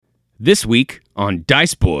This week on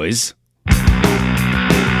Dice Boys. I'm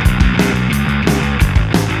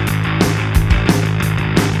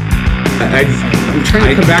trying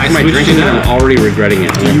to come back to my drinking and I'm already regretting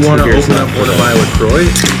it. Do you want to open up one of my LaCroix?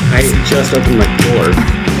 I just opened my door.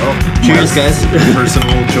 Oh, cheers, guys.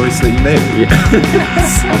 Personal choice that you made. Yeah.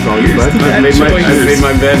 That's all you bud. I made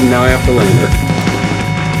my bed and now I have to lay there.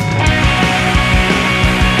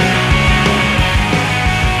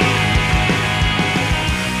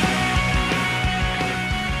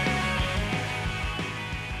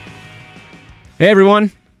 Hey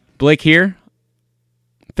everyone, Blake here.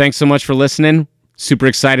 Thanks so much for listening. Super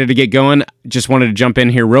excited to get going. Just wanted to jump in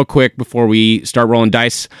here real quick before we start rolling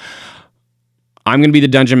dice. I'm going to be the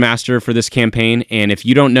Dungeon Master for this campaign, and if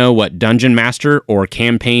you don't know what Dungeon Master or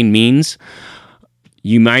campaign means,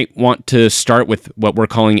 you might want to start with what we're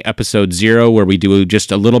calling Episode 0, where we do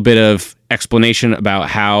just a little bit of explanation about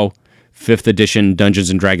how 5th edition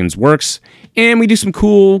Dungeons & Dragons works, and we do some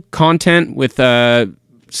cool content with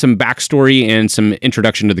some backstory and some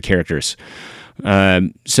introduction to the characters.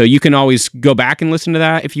 So you can always go back and listen to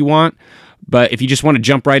that if you want, but if you just want to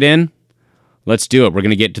jump right in, let's do it. We're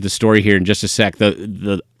going to get to the story here in just a sec.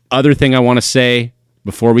 The other thing I want to say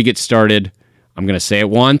before we get started, I'm going to say it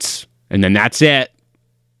once, and then that's it.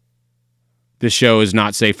 This show is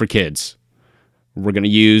not safe for kids. We're going to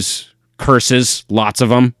use curses, lots of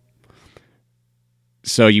them.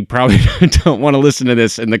 So you probably don't want to listen to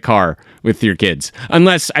this in the car with your kids.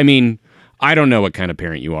 Unless, I mean, I don't know what kind of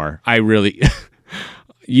parent you are. I really...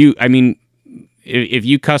 if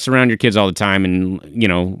you cuss around your kids all the time and,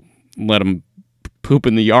 let them poop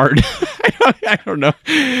in the yard, I don't know.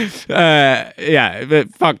 But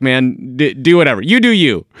fuck, man. Do whatever. You do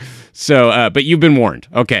you. So, but you've been warned.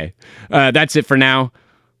 Okay. That's it for now.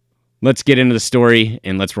 Let's get into the story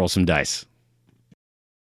and let's roll some dice.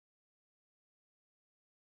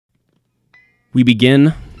 We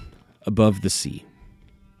begin above the sea.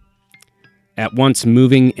 At once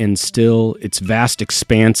moving and still, its vast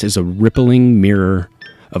expanse is a rippling mirror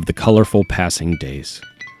of the colorful passing days.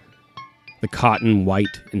 The cotton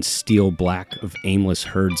white and steel black of aimless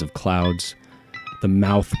herds of clouds, the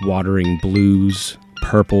mouth-watering blues,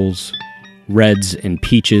 purples, reds and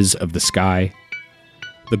peaches of the sky,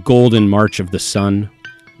 the golden march of the sun,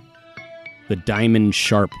 the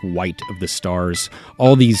diamond-sharp white of the stars,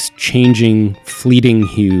 all these changing, fleeting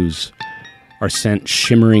hues are sent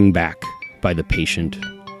shimmering back by the patient,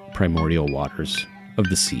 primordial waters of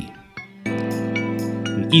the sea.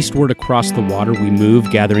 And eastward across the water we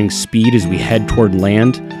move, gathering speed as we head toward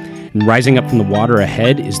land, and rising up from the water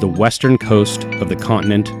ahead is the western coast of the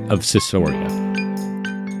continent of Caesarea.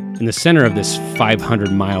 In the center of this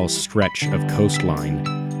 500-mile stretch of coastline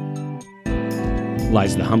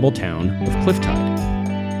lies the humble town of Clifftide.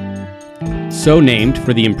 So named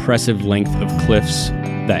for the impressive length of cliffs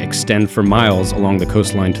that extend for miles along the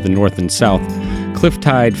coastline to the north and south,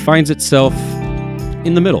 Clifftide finds itself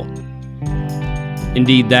in the middle.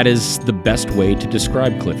 Indeed, that is the best way to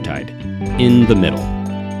describe Clifftide, in the middle.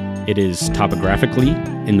 It is topographically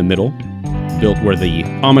in the middle, built where the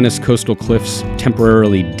ominous coastal cliffs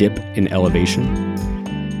temporarily dip in elevation.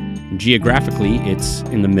 Geographically, it's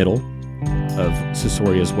in the middle of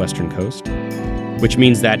Caesarea's western coast, which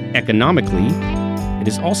means that economically, it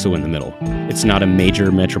is also in the middle. It's not a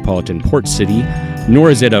major metropolitan port city,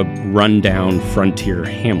 nor is it a rundown frontier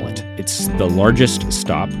hamlet. It's the largest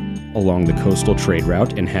stop along the coastal trade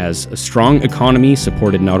route and has a strong economy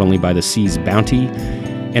supported not only by the sea's bounty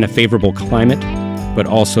and a favorable climate, but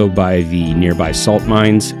also by the nearby salt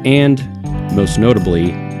mines and, most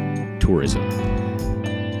notably, tourism.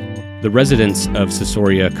 The residents of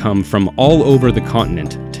Caesarea come from all over the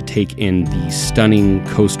continent to take in the stunning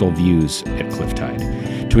coastal views at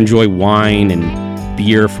Clifftide, to enjoy wine and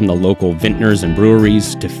beer from the local vintners and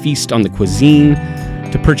breweries, to feast on the cuisine,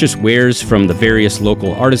 to purchase wares from the various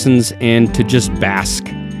local artisans, and to just bask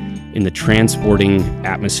in the transporting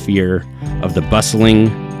atmosphere of the bustling,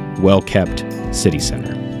 well-kept city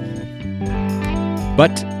center.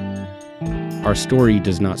 But our story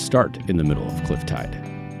does not start in the middle of Clifftide.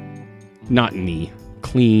 Not in the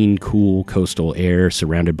clean, cool coastal air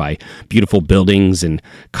surrounded by beautiful buildings and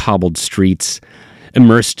cobbled streets,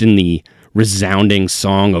 immersed in the resounding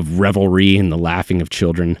song of revelry and the laughing of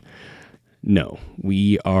children. No,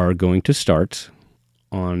 we are going to start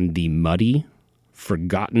on the muddy,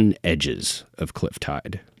 forgotten edges of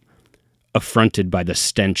Clifftide, affronted by the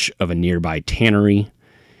stench of a nearby tannery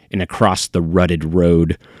and across the rutted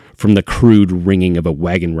road from the crude ringing of a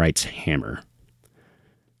wagon-wright's hammer.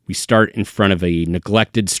 We start in front of a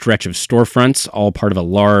neglected stretch of storefronts, all part of a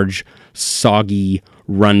large, soggy,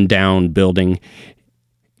 run-down building,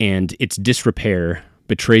 and its disrepair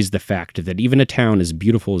betrays the fact that even a town as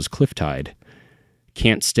beautiful as Clifftide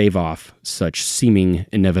can't stave off such seeming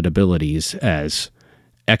inevitabilities as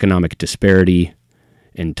economic disparity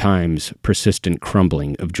and time's persistent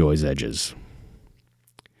crumbling of joy's edges.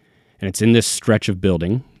 And it's in this stretch of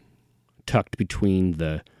building, tucked between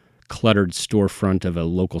the cluttered storefront of a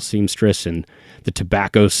local seamstress and the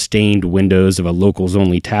tobacco-stained windows of a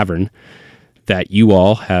locals-only tavern, that you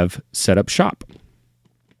all have set up shop.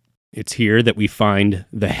 It's here that we find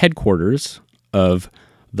the headquarters of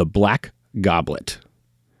the Black Goblet,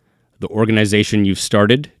 the organization you've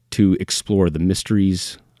started to explore the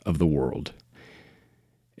mysteries of the world.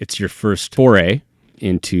 It's your first foray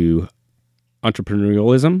into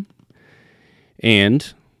entrepreneurialism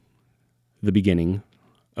and the beginning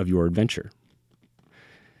of your adventure.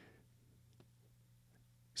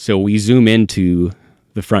 So we zoom into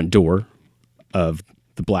the front door of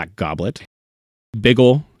the Black Goblet.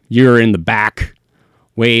 Biggle, you're in the back,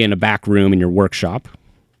 way in a back room in your workshop,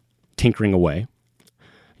 tinkering away.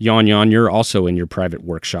 Yon Yon, you're also in your private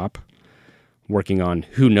workshop, working on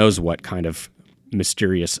who knows what kind of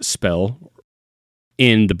mysterious spell.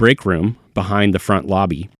 In the break room behind the front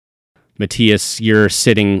lobby, Matthias, you're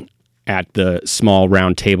sitting at the small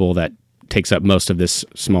round table that takes up most of this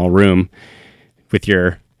small room with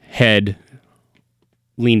your head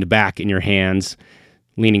leaned back in your hands,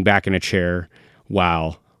 leaning back in a chair,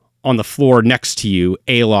 while on the floor next to you,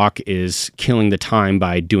 Alok is killing the time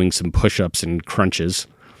by doing some push-ups and crunches.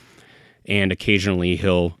 And occasionally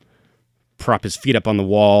he'll prop his feet up on the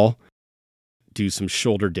wall, do some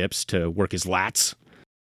shoulder dips to work his lats.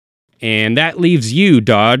 And that leaves you,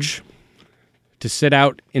 Dodge, to sit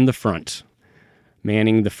out in the front,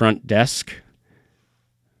 manning the front desk,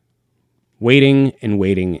 waiting and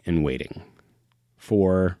waiting and waiting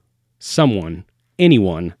for someone,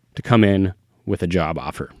 anyone, to come in with a job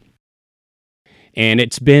offer. And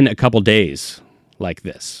it's been a couple days like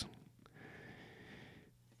this.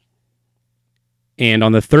 And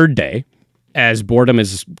on the third day, as boredom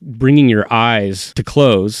is bringing your eyes to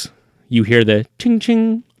close, you hear the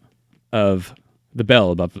ching-ching of the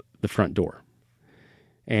bell above the front door.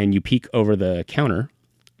 And you peek over the counter,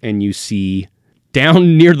 and you see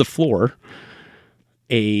down near the floor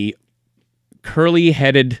a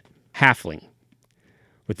curly-headed halfling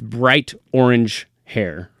with bright orange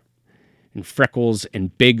hair and freckles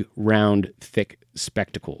and big, round, thick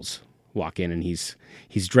spectacles walk in, and he's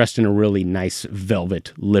dressed in a really nice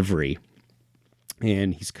velvet livery.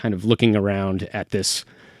 And he's kind of looking around at this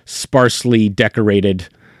sparsely decorated,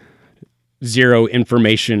 zero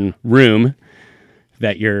information room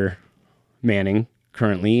that you're manning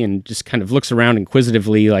currently, and just kind of looks around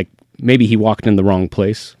inquisitively like maybe he walked in the wrong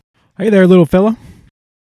place. Hey there, little fella.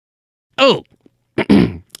 Oh,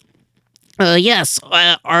 yes.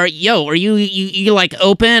 Are you like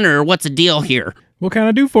open, or what's the deal here? What can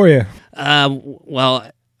I do for you?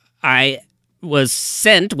 Well, I was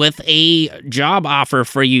sent with a job offer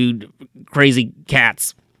for you crazy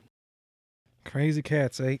cats. Crazy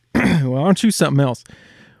cats, eh? Well, aren't you something else?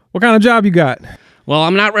 What kind of job you got? Well,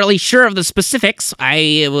 I'm not really sure of the specifics.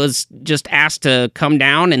 I was just asked to come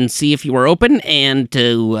down and see if you were open and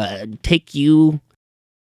to take you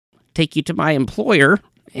to my employer,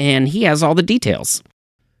 and he has all the details.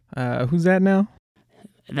 Who's that now?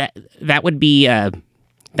 That would be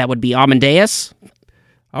Amadeus.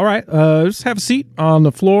 All right, just have a seat on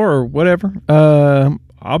the floor or whatever.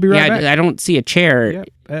 I'll be right back. I don't see a chair.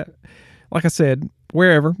 Yeah, like I said,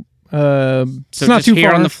 wherever. So it's not just too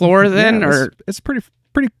here far on the floor then, or it's pretty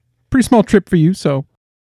small trip for you. So,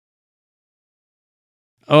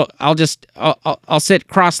 I'll sit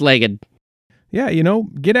cross-legged. Yeah,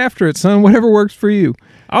 get after it, son. Whatever works for you.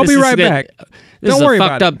 I'll be right back. Don't worry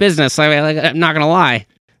about it. This is a fucked up business. I'm not gonna lie.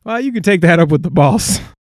 Well, you can take that up with the boss.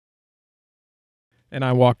 And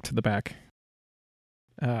I walk to the back.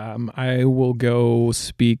 I will go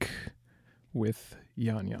speak with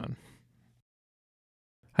Yon Yon.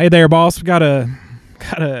 Hey there, boss. We got a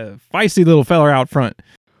feisty little feller out front.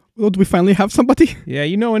 Well, do we finally have somebody? Yeah,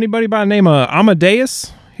 you know anybody by the name of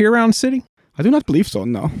Amadeus here around the city? I do not believe so,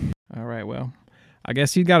 no. All right, well, I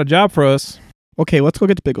guess he's got a job for us. Okay, let's go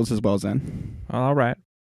get the Biggles as well then. All right.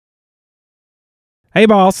 Hey,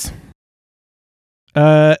 boss.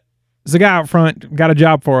 There's a guy out front, got a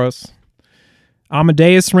job for us.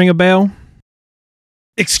 Amadeus, ring a bell?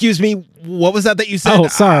 Excuse me, what was that you said? Oh,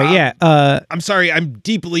 sorry, yeah. I'm sorry, I'm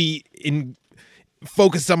deeply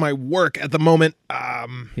focused on my work at the moment.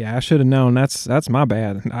 Yeah, I should have known. That's my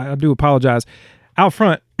bad. I do apologize. Out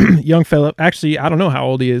front, young fella. Actually, I don't know how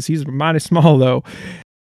old he is. He's mighty small, though.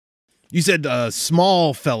 You said a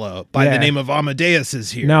small fella by Yeah. the name of Amadeus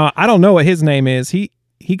is here. Now, I don't know what his name is. He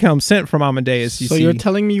comes sent from Amadeus, you So see. you're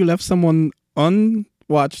telling me you left someone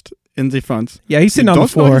unwatched in the front? Yeah, he's sitting You on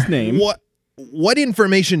the don't know floor. his name. What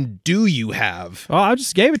information do you have? Oh, I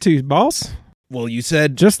just gave it to you, boss. Well, you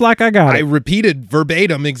said Just like I got I it. repeated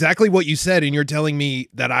verbatim exactly what you said, and you're telling me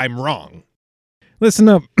that I'm wrong. Listen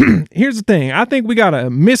up. Here's the thing. I think we got a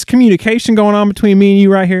miscommunication going on between me and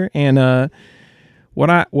you right here. And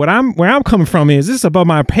where I'm coming from is this is above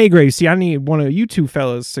my pay grade. See, I need one of you two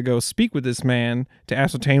fellas to go speak with this man to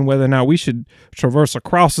ascertain whether or not we should traverse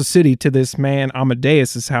across the city to this man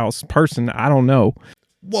Amadeus's house person. I don't know.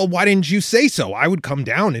 Well, why didn't you say so? I would come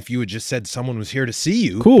down if you had just said someone was here to see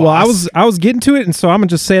you. Cool. Well, boss. I was getting to it, and so I'm gonna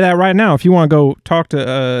just say that right now. If you want to go talk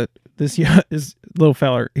to this little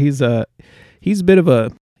feller, he's a bit of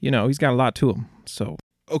a he's got a lot to him, so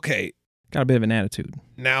Okay, got a bit of an attitude.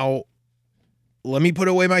 now let me put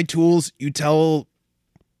away my tools. You tell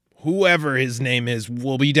whoever his name is,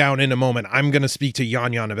 we'll be down in a moment. I'm going to speak to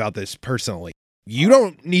Yan Yan about this personally. You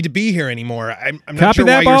don't need to be here anymore. I'm not Copy sure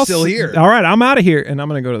that, why boss. you're still here. All right, I'm out of here, and I'm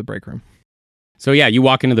gonna go to the break room. So yeah, you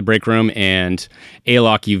walk into the break room, and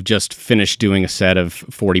Alok, you've just finished doing a set of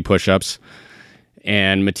 40 push-ups,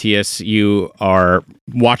 and Matthias, you are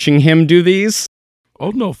watching him do these. Oh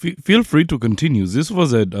no, feel free to continue. This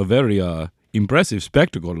was a very impressive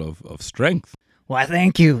spectacle of strength. Why,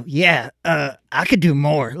 thank you. Yeah, I could do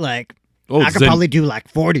more. Like, Oh, I could then, probably do like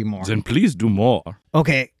 40 more. then please do more.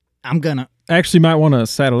 Okay, I'm gonna. Actually, might want to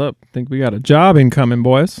saddle up. Think we got a job incoming,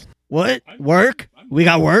 boys. What? Work? We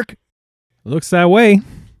got work? Looks that way.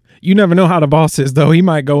 You never know how the boss is, though. He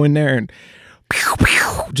might go in there and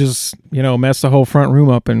just mess the whole front room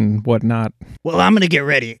up and whatnot. Well, I'm gonna get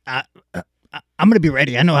ready. I'm gonna be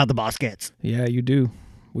ready. I know how the boss gets. Yeah, you do.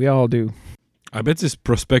 We all do. I bet this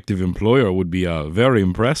prospective employer would be very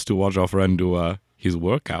impressed to watch our friend do his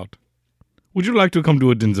workout. Would you like to come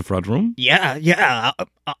do it in the front room? Yeah.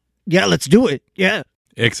 Let's do it. Yeah.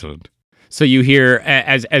 Excellent. So you hear,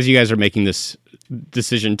 as you guys are making this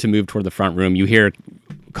decision to move toward the front room, you hear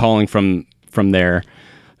calling from there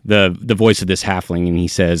the voice of this halfling, and he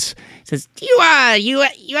says, Do you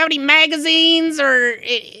have any magazines or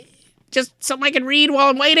just something I can read while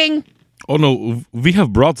I'm waiting? Oh no, we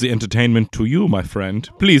have brought the entertainment to you, my friend.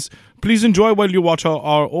 Please enjoy while you watch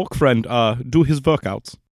our orc friend do his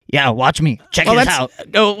workouts. Yeah, watch me. Check Well, this out.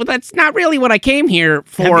 that's not really what I came here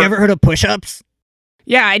for. Have you ever heard of push-ups?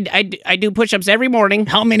 Yeah, I do push-ups every morning.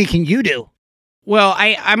 How many can you do? Well,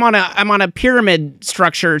 I'm on a pyramid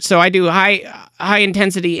structure, so I do high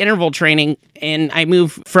intensity interval training, and I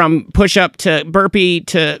move from push-up to burpee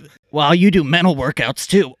to. Well, you do mental workouts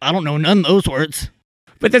too. I don't know none of those words.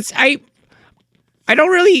 But I don't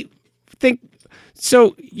really think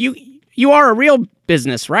so. You are a real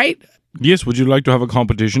business, right? Yes, would you like to have a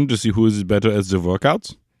competition to see who is better at the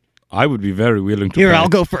workouts? I would be very willing to. Here, play. I'll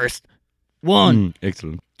go first. 1,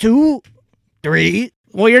 Excellent. 2, 3.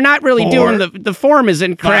 Well, you're not really 4, doing the form is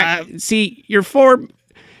incorrect. 5. See, your form,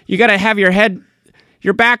 you got to have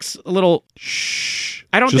your back's a little. Shh.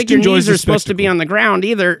 I don't Just think your enjoy knees the are supposed to be spectacle. on the ground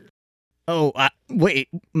either. Oh, wait.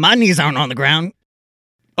 My knees aren't on the ground.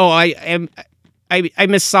 Oh, I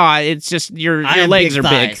missaw. It's just your I have legs big are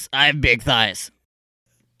big. thighs. I have big thighs.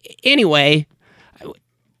 Anyway,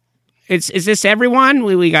 is this everyone?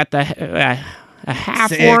 We got the a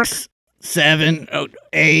half orc. 6, 7,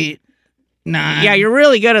 8, 9. Yeah, you're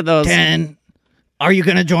really good at those. 10. Are you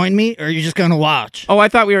gonna join me, or are you just gonna watch? Oh, I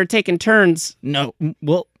thought we were taking turns. No.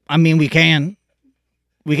 Well, I mean, we can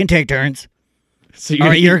take turns. So All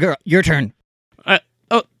right, your turn.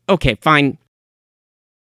 Oh, okay, fine.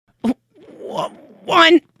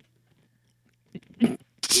 1,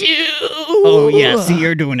 2. Oh yeah. See,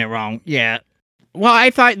 you're doing it wrong. Yeah. Well,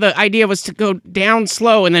 I thought the idea was to go down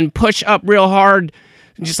slow and then push up real hard,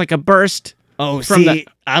 just like a burst. Oh, From see,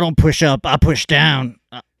 I don't push up. I push down.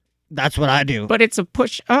 That's what I do. But it's a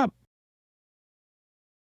push up.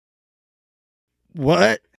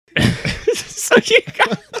 What?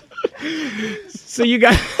 So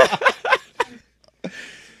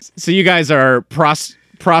you guys are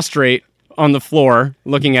prostrate on the floor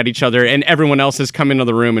looking at each other, and everyone else has come into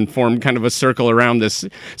the room and formed kind of a circle around this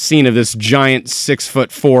scene of this giant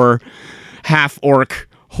 6'4" half orc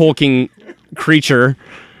hulking creature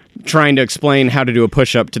trying to explain how to do a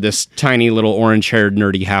push-up to this tiny little orange-haired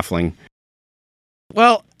nerdy halfling.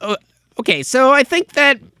 Well, okay, so I think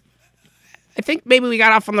maybe we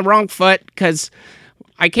got off on the wrong foot, because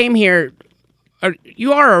I came here.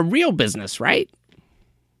 You are a real business, right?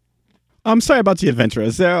 I'm sorry about the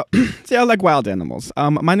adventurers. They're like wild animals.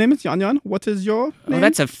 My name is Yan Yan. What is your name? Oh,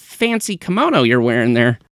 that's a fancy kimono you're wearing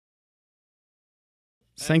there.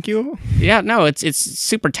 Thank you. Yeah, no, it's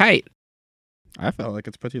super tight. I felt like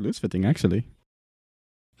it's pretty loose fitting, actually.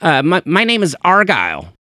 My name is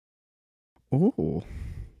Argyle. Oh,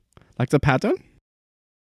 like the pattern?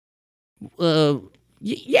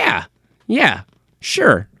 Yeah,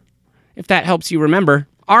 sure. If that helps you remember,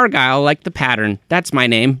 Argyle, like the pattern. That's my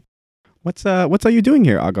name. What are you doing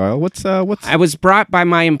here, Argyle? What's? I was brought by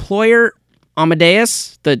my employer,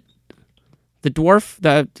 Amadeus, the dwarf.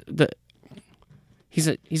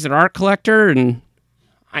 He's an art collector, and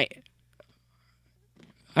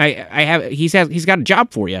he's got a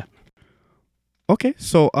job for you. Okay,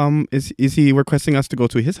 so is he requesting us to go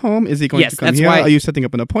to his home? Is he going Yes, to come that's here? why- Are you setting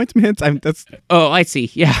up an appointment? Oh, I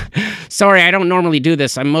see. Yeah. Sorry, I don't normally do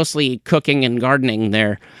this. I'm mostly cooking and gardening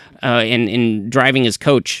there, and driving his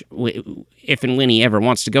coach if and when he ever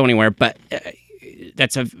wants to go anywhere. But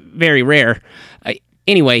that's a very rare.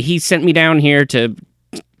 Anyway, he sent me down here to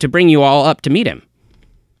bring you all up to meet him.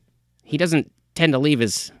 He doesn't tend to leave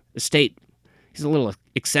his estate. He's a little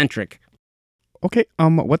eccentric. Okay.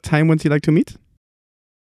 What time would he like to meet?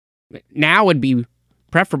 Now would be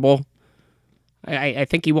preferable. I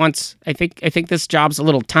think he wants. I think this job's a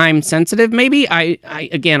little time sensitive. Maybe I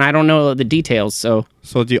don't know the details. So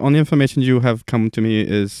the only information you have come to me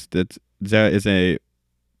is that there is a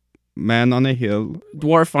man on a hill,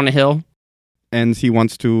 dwarf on a hill, and he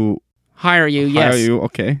wants to hire you. hire Yes. you.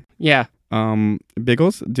 Okay. Yeah.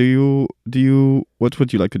 Biggles, do you? What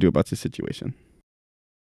would you like to do about this situation?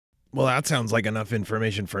 Well, that sounds like enough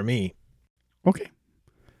information for me. Okay.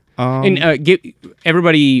 And give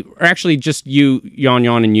everybody, or actually just you, Yon,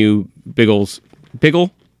 and you, Biggles.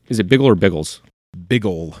 Biggle? Is it Biggle or Biggles?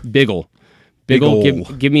 Biggle.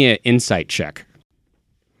 Biggle. Give me an insight check.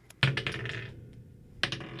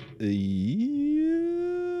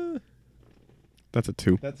 Yeah. That's a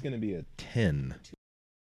 2. That's going to be a 10.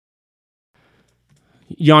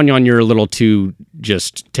 Yon, you're a little too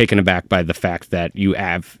just taken aback by the fact that you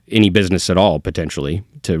have any business at all, potentially,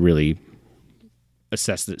 to really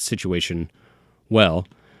assess the situation well.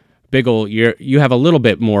 Biggle, you have a little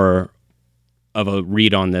bit more of a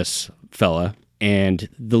read on this fella, and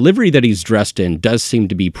the livery that he's dressed in does seem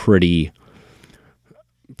to be pretty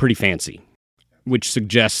fancy, which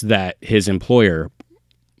suggests that his employer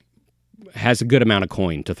has a good amount of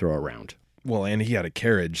coin to throw around. Well, and he had a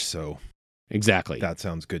carriage, so Exactly. that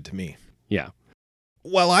sounds good to me. Yeah.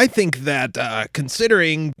 Well, I think that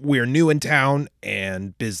considering we're new in town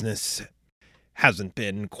and business hasn't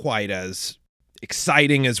been quite as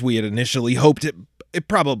exciting as we had initially hoped, it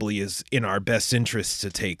probably is in our best interest to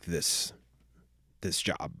take this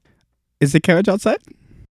job. Is the carriage outside?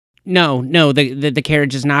 No, the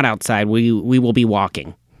carriage is not outside. We will be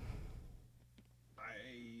walking.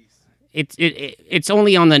 It's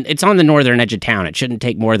only on the northern edge of town. It shouldn't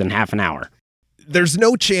take more than half an hour. There's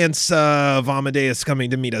no chance of Amadeus coming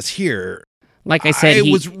to meet us here. Like I said, I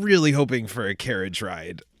was really hoping for a carriage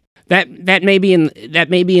ride. That may be in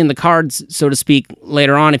the cards, so to speak,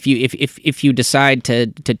 later on if you decide to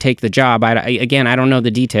take the job. I don't know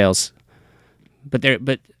the details, but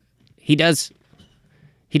he does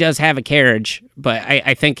have a carriage, but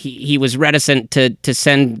I think he was reticent to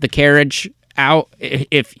send the carriage out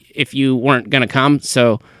if you weren't going to come.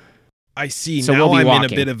 So I see. So now we'll be I'm walking.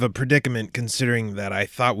 in a bit of a predicament considering that I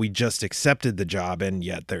thought we just accepted the job and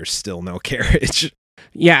yet there's still no carriage.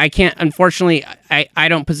 yeah, I can't. Unfortunately, I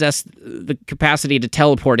don't possess the capacity to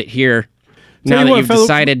teleport it here. Tell Now you that what, you've fellow-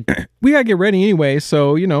 decided, we gotta get ready anyway.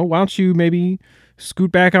 So why don't you maybe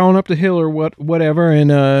scoot back on up the hill or whatever,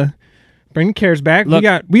 and bring the carriage back. Look-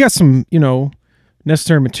 we got some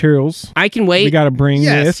necessary materials. I can wait. We got to bring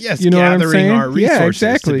Yes, this. You know what I'm gathering saying? our resources yeah,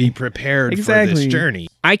 exactly. to be prepared for this journey.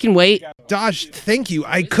 I can wait. Josh, thank you.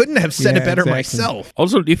 I couldn't have said Yeah, it better exactly. myself.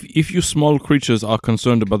 Also, if you small creatures are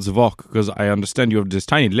concerned about the walk, because I understand you have these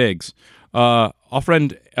tiny legs, our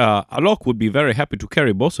friend Alok would be very happy to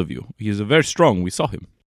carry both of you. He is very strong. We saw him.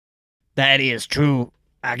 That is true.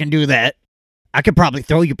 I can do that. I could probably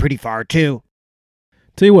throw you pretty far, too.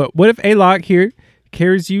 Tell you what if Alok here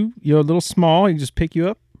carries you, you're a little small, he can just pick you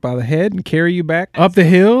up by the head and carry you back up the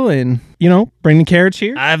hill and, bring the carriage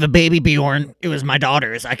here? I have a baby Bjorn. It was my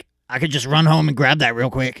daughter's. I could just run home and grab that real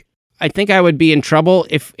quick. I think I would be in trouble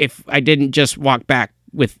if I didn't just walk back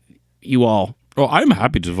with you all. Oh, I'm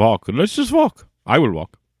happy to walk. Let's just walk. I will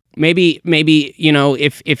walk. Maybe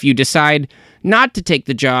if you decide not to take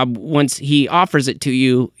the job once he offers it to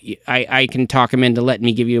you, I can talk him into letting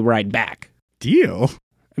me give you a ride back Deal.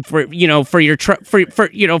 for your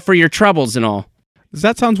for your troubles and all.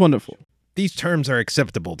 That sounds wonderful. These terms are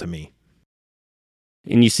acceptable to me.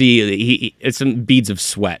 And you see, some beads of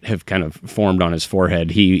sweat have kind of formed on his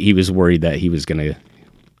forehead. He was worried that he was going to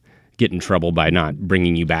get in trouble by not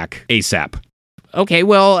bringing you back ASAP. Okay,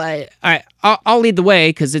 well, I'll lead the way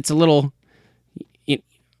because it's a little.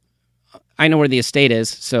 I know where the estate is,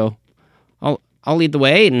 so I'll lead the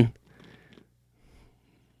way, and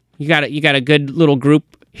you got a good little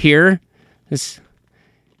group here. This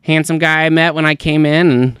handsome guy I met when I came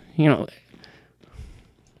in, and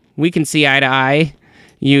we can see eye to eye.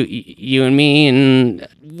 You and me, and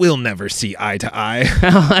We'll never see eye to eye.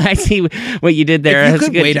 I see what you did there. If you That's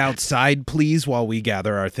could good. wait outside, please, while we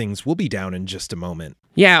gather our things. We'll be down in just a moment.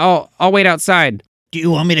 Yeah, I'll wait outside. Do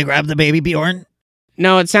you want me to grab the baby, Bjorn?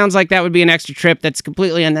 No, it sounds like that would be an extra trip that's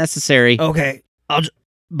completely unnecessary. Okay. I'll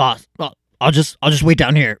just wait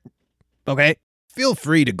down here. Okay? Feel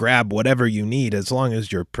free to grab whatever you need as long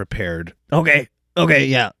as you're prepared. Okay,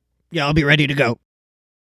 yeah. Yeah, I'll be ready to go.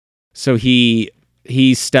 So he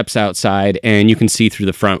steps outside, and you can see through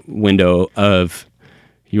the front window of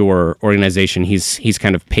your organization. He's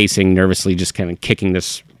kind of pacing nervously, just kind of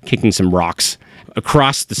kicking some rocks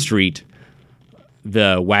across the street.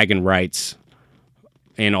 The wagon rights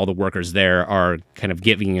and all the workers there are kind of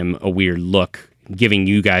giving him a weird look, giving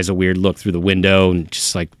you guys a weird look through the window, and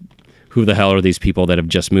just like, who the hell are these people that have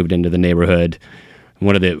just moved into the neighborhood?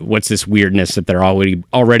 What's this weirdness that they're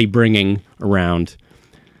already bringing around?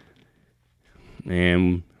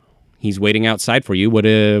 And he's waiting outside for you. What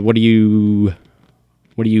are you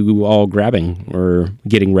all grabbing or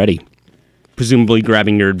getting ready? Presumably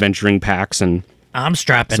grabbing your adventuring packs and I'm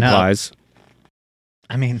strapping supplies. up.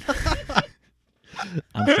 I mean,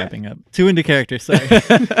 I'm strapping up. Too into character, sorry.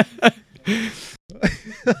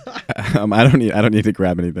 I don't need to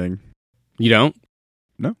grab anything. You don't?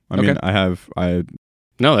 No. I mean,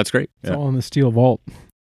 No, that's great. It's all in the steel vault.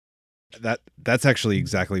 That's actually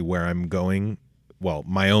exactly where I'm going. Well,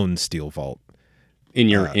 my own steel vault. In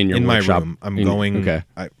my workshop? room.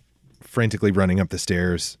 I'm frantically running up the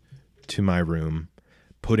stairs to my room,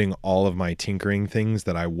 putting all of my tinkering things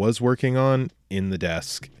that I was working on in the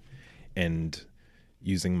desk, and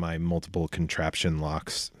using my multiple contraption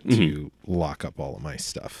locks to lock up all of my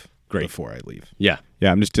stuff before I leave. Yeah.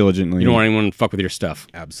 Yeah, I'm just diligently... You don't want anyone to fuck with your stuff.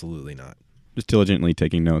 Absolutely not. Just diligently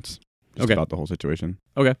taking notes about the whole situation.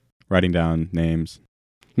 Okay. Writing down names.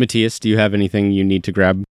 Matthias, do you have anything you need to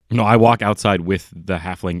grab? No, I walk outside with the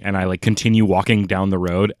halfling, and I continue walking down the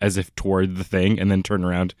road as if toward the thing, and then turn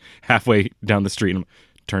around halfway down the street and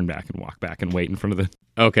turn back and walk back and wait in front of the...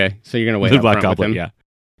 Okay, so you're gonna wait the out Black front with Goblin, him? yeah.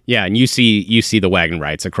 Yeah, and you see the wagon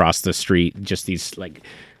rights across the street, just these like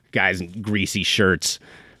guys in greasy shirts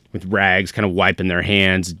with rags, kind of wiping their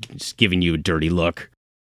hands, just giving you a dirty look.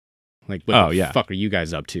 Like, what the fuck are you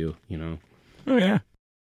guys up to? Oh yeah.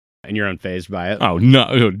 And you're unfazed by it. Oh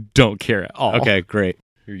no, don't care at all. Okay, great.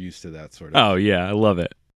 You're used to that sort of. Oh yeah, I love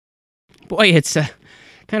it. Boy, it's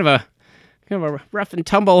kind of a rough and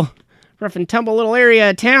tumble little area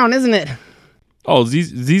of town, isn't it? Oh,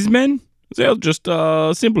 these men, they're just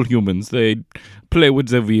simple humans. They play with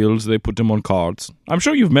their wheels. They put them on carts. I'm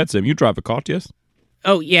sure you've met them. You drive a cart, yes?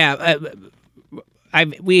 Oh yeah,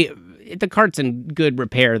 the cart's in good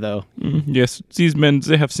repair though. Yes, these men,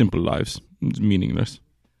 they have simple lives. It's meaningless.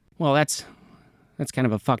 Well, that's kind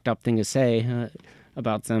of a fucked up thing to say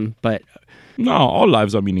about them, but no, all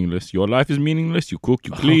lives are meaningless. Your life is meaningless. You cook,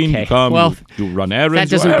 you clean, okay. you come, well, you run errands. That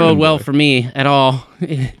doesn't bode well for me at all,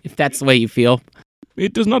 if that's the way you feel.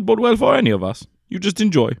 It does not bode well for any of us. You just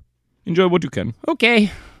enjoy what you can.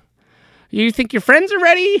 Okay. You think your friends are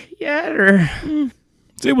ready yet, or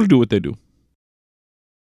they will do what they do.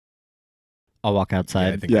 I'll walk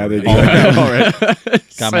outside. Yeah, they do. All right.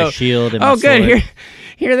 Got my shield and my sword. Good.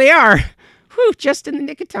 Here they are. Whew, just in the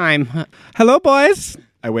nick of time. Hello, boys.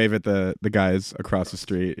 I wave at the guys across the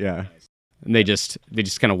street. Yeah. And they just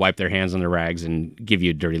kind of wipe their hands on their rags and give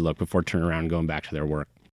you a dirty look before turning around and going back to their work.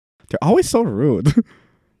 They're always so rude.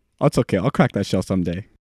 Oh, it's okay. I'll crack that shell someday.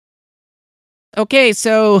 Okay,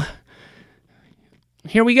 so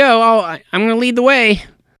here we go. I'm going to lead the way.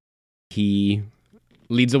 He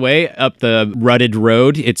leads away up the rutted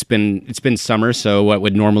road. It's been summer, so what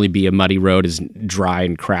would normally be a muddy road is dry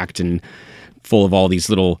and cracked and full of all these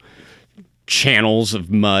little channels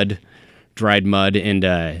of mud, dried mud,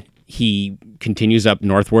 and he continues up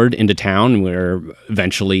northward into town, where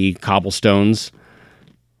eventually cobblestones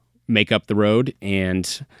make up the road.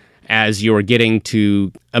 And as you're getting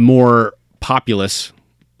to a more populous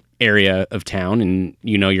area of town, and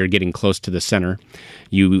you're getting close to the center,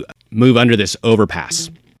 you move under this overpass.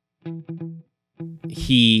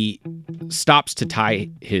 He stops to tie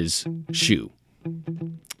his shoe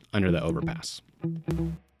under the overpass.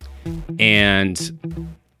 And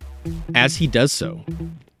as he does so,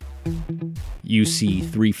 you see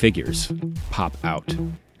three figures pop out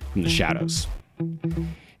from the shadows.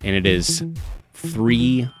 And it is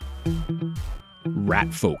 3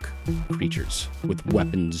 rat folk creatures with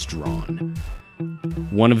weapons drawn.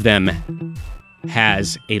 One of them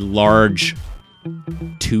has a large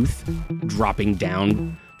tooth dropping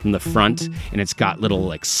down from the front, and it's got little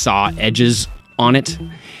like saw edges on it,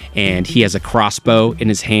 and he has a crossbow in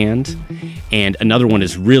his hand. And another one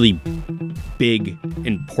is really big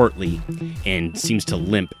and portly and seems to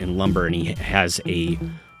limp and lumber, and he has a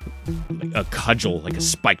cudgel, like a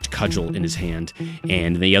spiked cudgel in his hand.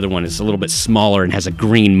 And the other one is a little bit smaller and has a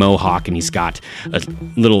green mohawk, and he's got a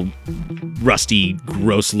little rusty,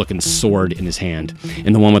 gross looking sword in his hand.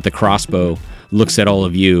 And the one with the crossbow looks at all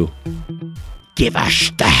of you. Give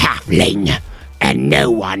us the halfling, and no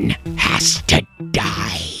one has to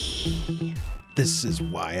die. This is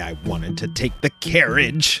why I wanted to take the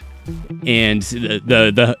carriage. And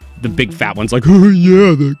the big fat one's like, oh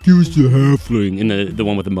yeah, that give us the halfling. And the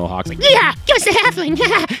one with the mohawk's like, Yeah, give us the halfling.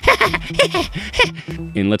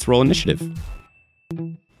 and let's roll initiative.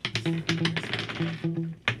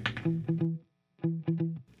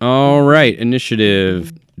 All right,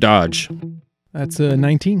 initiative. Dodge. That's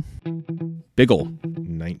 19. Biggle.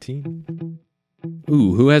 19.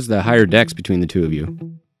 Ooh, who has the higher dex between the two of you?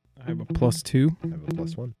 I have a +2. I have a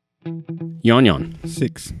 +1. Yon Yon.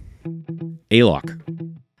 6. Alok.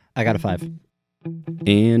 I got a 5.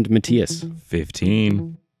 And Matthias.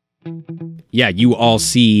 15. Yeah, you all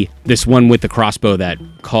see this one with the crossbow that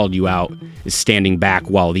called you out is standing back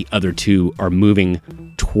while the other two are moving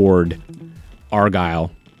toward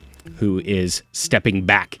Argyle, who is stepping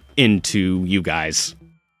back into you guys.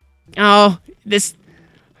 Oh, this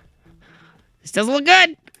doesn't look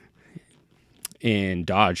good. And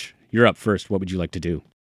Dodge, you're up first. What would you like to do?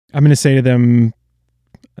 I'm going to say to them,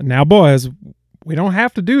 now, boys, we don't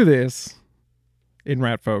have to do this in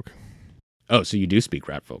Ratfolk. Oh, so you do speak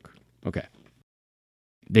Ratfolk. Okay.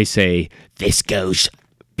 They say, This goes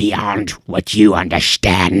beyond what you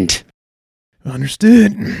understand.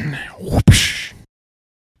 Understood. Whoopsh.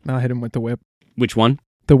 I'll hit him with the whip. which one?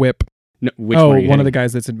 The whip. No, which one? Are you one of the hitting?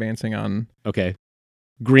 guys that's advancing on. Okay.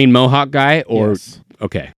 Green Mohawk guy or... Yes.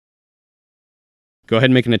 Okay. Go ahead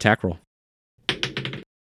and make an attack roll.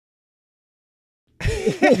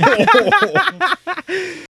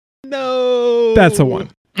 No. That's a 1.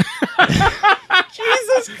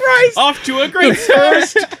 Jesus Christ. Off to a great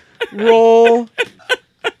First roll.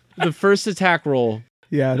 The first attack roll.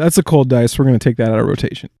 Yeah, that's a cold dice. We're going to take that out of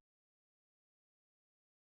rotation.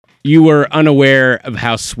 You were unaware of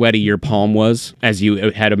how sweaty your palm was as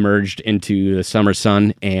you had emerged into the summer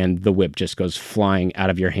sun, and the whip just goes flying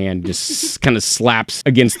out of your hand, just kind of slaps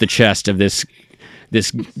against the chest of this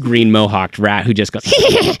green mohawked rat who just goes...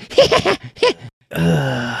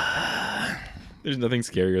 There's nothing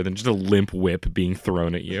scarier than just a limp whip being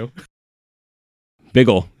thrown at you.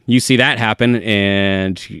 Biggle, you see that happen,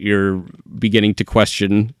 and you're beginning to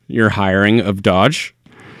question your hiring of Dodge.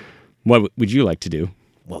 What would you like to do?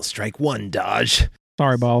 Well, strike one, Dodge.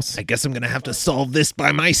 Sorry, boss. I guess I'm going to have to solve this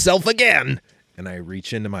by myself again. And I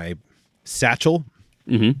reach into my satchel.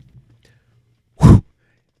 Mm-hmm.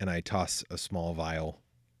 And I toss a small vial.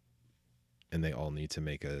 And they all need to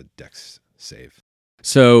make a dex save.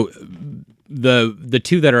 So the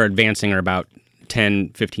two that are advancing are about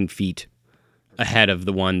 10, 15 feet ahead of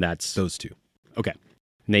the one that's... Those two. Okay.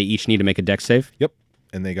 And they each need to make a dex save? Yep.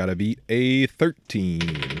 And they got to beat a 13.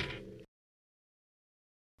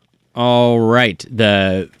 All right.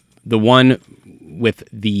 The one with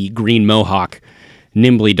the green mohawk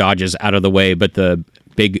nimbly dodges out of the way, but the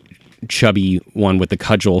big chubby one with the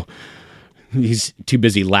cudgel, he's too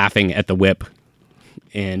busy laughing at the whip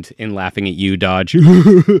and in laughing at you, Dodge.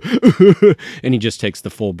 And he just takes the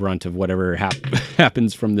full brunt of whatever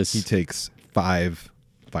happens from this. He takes 5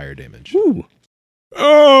 fire damage. Ooh.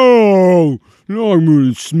 Oh, now I'm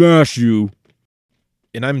going to smash you.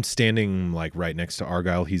 And I'm standing like right next to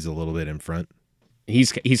Argyle. He's a little bit in front.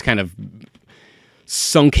 He's kind of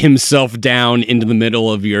sunk himself down into the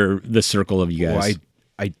middle of the circle of you guys. Well,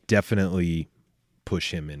 I definitely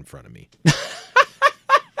push him in front of me.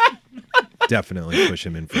 Definitely push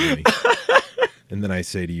him in front of me. And then I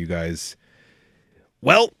say to you guys,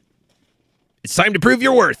 well, it's time to prove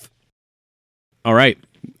your worth. All right.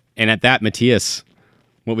 And at that, Matthias,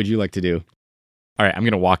 what would you like to do? All right, I'm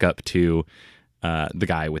going to walk up to the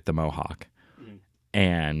guy with the mohawk,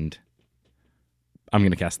 and I'm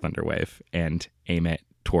going to cast Thunderwave and aim it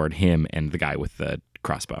toward him and the guy with the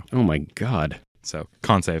crossbow. Oh my God. So,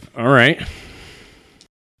 con save. All right.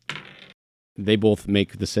 They both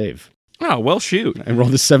make the save. Oh, well, shoot. I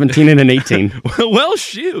rolled a 17 and an 18. Well,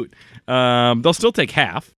 shoot. They'll still take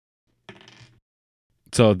half.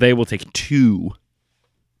 So they will take 2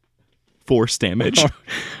 force damage.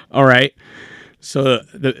 All right. So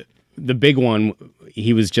the big one,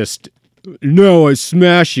 he was just, no, I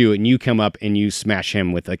smash you. And you come up and you smash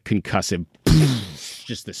him with a concussive,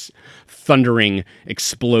 just this thundering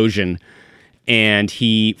explosion. And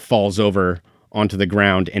he falls over onto the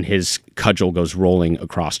ground and his cudgel goes rolling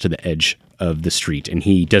across to the edge of the street. And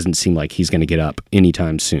he doesn't seem like he's going to get up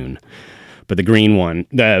anytime soon. But the green one,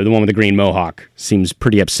 the one with the green mohawk, seems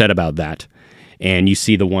pretty upset about that. And you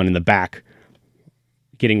see the one in the back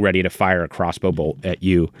getting ready to fire a crossbow bolt at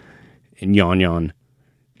you. And Yon,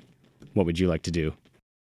 what would you like to do?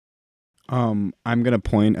 I'm going to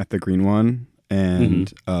point at the green one,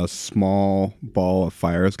 and a small ball of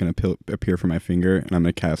fire is going to appear from my finger, and I'm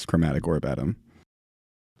going to cast Chromatic Orb at him.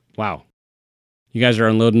 Wow. You guys are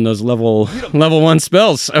unloading those level 1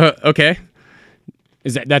 spells. Okay.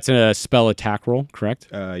 That's a spell attack roll, correct?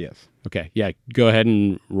 Yes. Okay, yeah, go ahead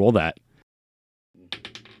and roll that.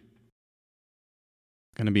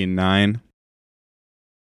 Gonna be 9.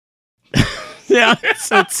 Yeah,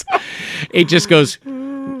 it just goes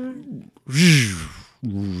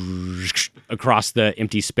across the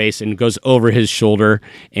empty space and goes over his shoulder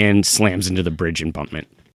and slams into the bridge embankment.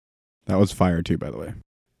 That was fire too, by the way.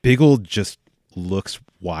 Biggle just looks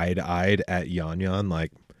wide-eyed at Yon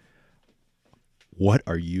like, what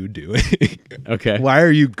are you doing? Okay. Why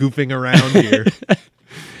are you goofing around here?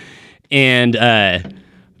 And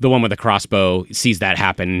the one with the crossbow sees that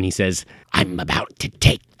happen, and he says, I'm about to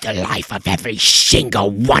take the life of every single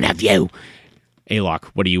one of you. Alok,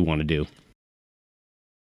 what do you want to do?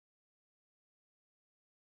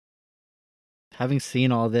 Having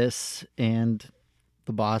seen all this and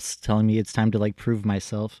the boss telling me it's time to like prove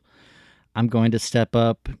myself, I'm going to step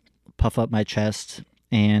up, puff up my chest,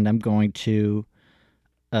 and I'm going to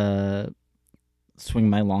swing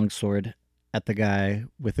my longsword at the guy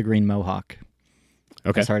with the green mohawk.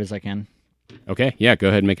 Okay. As hard as I can. Okay, yeah, go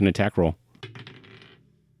ahead and make an attack roll.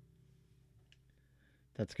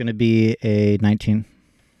 That's going to be a 19.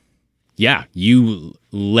 Yeah, you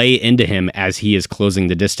lay into him as he is closing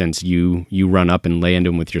the distance. You run up and lay into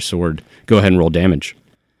him with your sword. Go ahead and roll damage.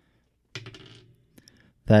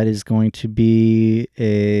 That is going to be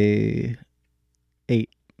a 8.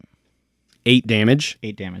 8 damage?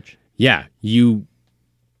 8 damage. Yeah, you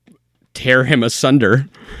tear him asunder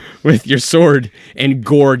with your sword, and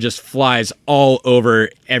gore just flies all over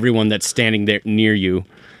everyone that's standing there near you.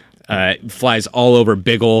 Flies all over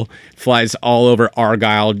Biggle, flies all over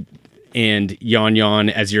Argyle and Yon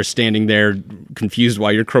as you're standing there confused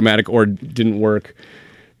why your chromatic orb didn't work.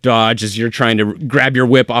 Dodge as you're trying to grab your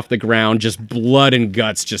whip off the ground, just blood and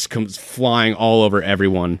guts just comes flying all over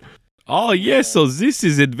everyone. Oh, yes, so this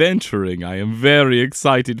is adventuring. I am very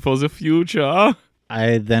excited for the future.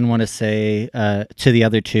 I then want to say to the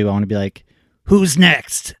other two, I want to be like, who's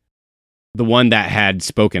next? The one that had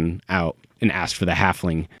spoken out and asked for the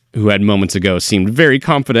halfling, who had moments ago seemed very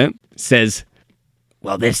confident, says,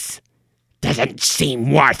 well, this doesn't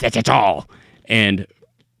seem worth it at all. And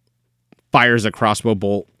fires a crossbow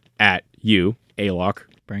bolt at you, Alok.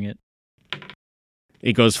 Bring it.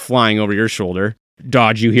 It goes flying over your shoulder.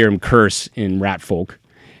 Dodge, you hear him curse in Ratfolk,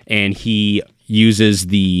 and he uses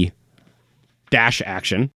the dash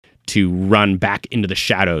action to run back into the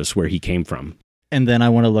shadows where he came from. And then I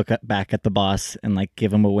want to look back at the boss and like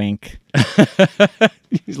give him a wink.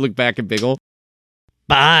 You look back at Biggle.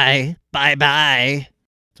 Bye. Bye-bye.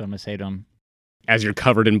 So I'm going to say to him. As you're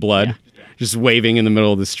covered in blood, just waving in the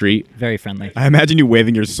middle of the street. Very friendly. I imagine you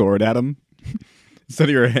waving your sword at him instead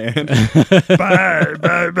of your hand. Bye,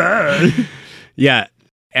 bye, bye. Yeah,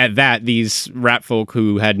 at that, these rat folk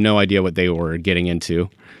who had no idea what they were getting into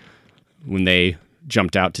when they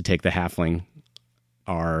jumped out to take the halfling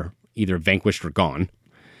are either vanquished or gone.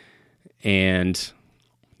 And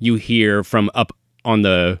you hear from up on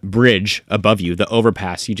the bridge above you, the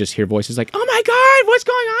overpass, you just hear voices like, oh my God, what's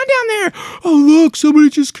going on down there? Oh, look, somebody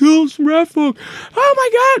just killed some rat folk. Oh my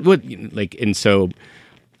God. What? Like, and so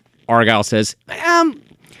Argyle says,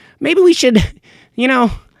 maybe we should, we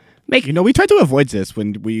tried to avoid this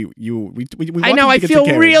when we I know, I feel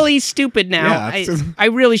really stupid now. Yeah. I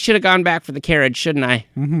really should have gone back for the carriage, shouldn't I?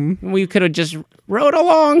 Mm-hmm. We could have just rode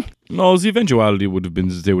along. No, the eventuality would have been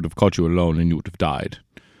that they would have caught you alone and you would have died.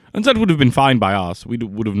 And that would have been fine by us. We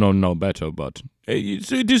would have known no better, but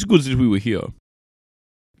it is good that we were here.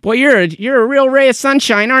 Boy, you're a real ray of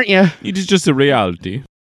sunshine, aren't you? It is just a reality.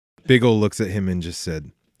 Biggle looks at him and just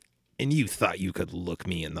said, and you thought you could look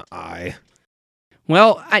me in the eye.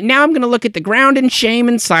 Well, now I'm going to look at the ground in shame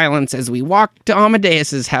and silence as we walk to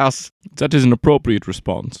Amadeus's house. That is an appropriate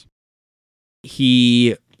response.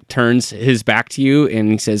 He turns his back to you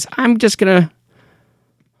and he says, I'm gonna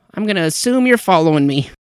assume you're following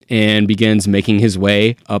me. And begins making his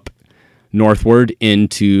way up northward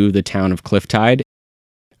into the town of Clifftide.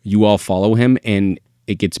 You all follow him, and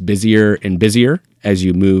it gets busier and busier as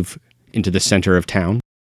you move into the center of town.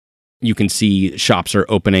 You can see shops are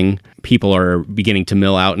opening. People are beginning to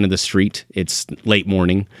mill out into the street. It's late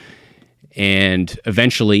morning. And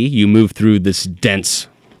eventually you move through this dense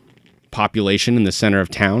population in the center of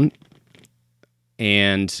town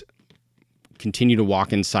and continue to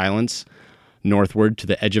walk in silence northward to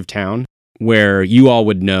the edge of town, where you all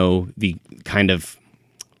would know the kind of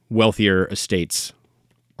wealthier estates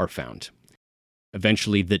are found.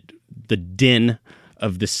 Eventually, the din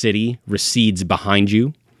of the city recedes behind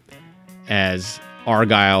you as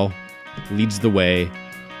Argyle leads the way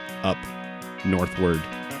up northward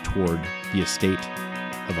toward the estate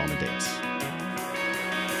of Amadeus.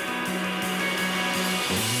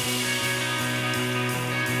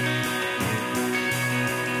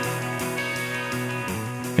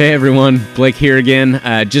 Hey everyone, Blake here again.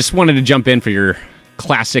 Just wanted to jump in for your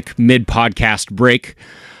classic mid-podcast break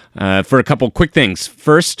for a couple quick things.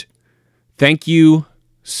 First, thank you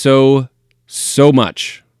so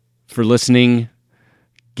much for listening,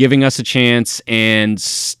 giving us a chance, and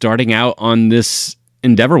starting out on this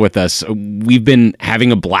endeavor with us. We've been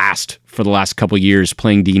having a blast for the last couple years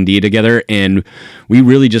playing D&D together, and we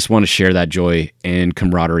really just want to share that joy and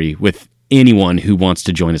camaraderie with anyone who wants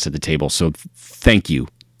to join us at the table. So thank you.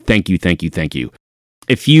 Thank you.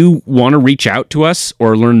 If you want to reach out to us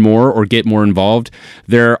or learn more or get more involved,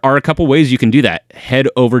 there are a couple ways you can do that. Head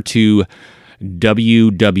over to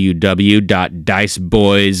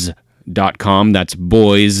www.diceboys.com. That's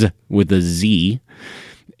boys with a Z.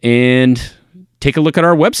 And take a look at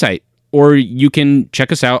our website. Or you can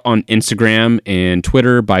check us out on Instagram and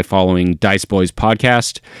Twitter by following Dice Boys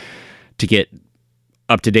Podcast to get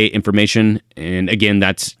up-to-date information. And again,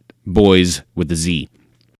 that's boys with a Z.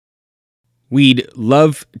 We'd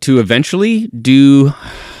love to eventually do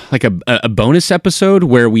like a bonus episode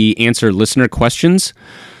where we answer listener questions.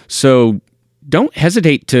 So don't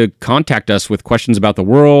hesitate to contact us with questions about the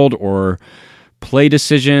world or play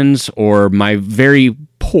decisions or my very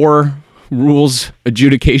poor rules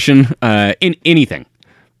adjudication, in anything.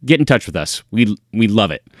 Get in touch with us. We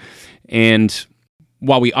love it. And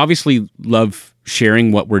while we obviously love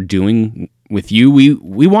sharing what we're doing with you,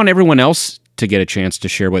 we want everyone else to get a chance to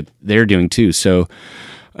share what they're doing too. So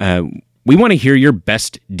we want to hear your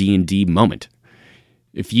best D&D moment.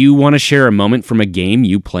 If you want to share a moment from a game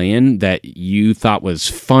you play in that you thought was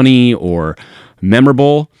funny or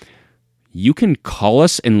memorable, you can call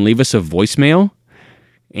us and leave us a voicemail.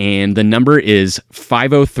 And the number is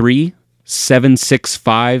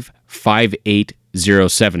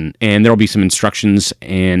 503-765-5807. And there will be some instructions,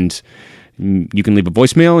 and you can leave a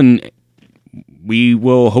voicemail, and we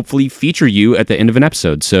will hopefully feature you at the end of an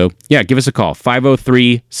episode. So, yeah, give us a call,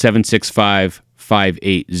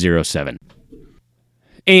 503-765-5807.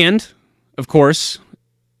 And, of course,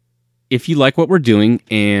 if you like what we're doing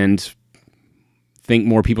and think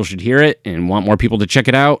more people should hear it and want more people to check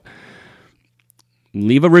it out,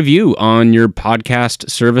 leave a review on your podcast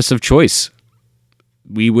service of choice.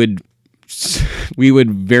 We would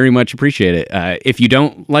very much appreciate it. If you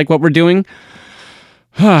don't like what we're doing,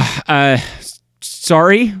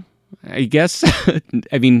 sorry, I guess.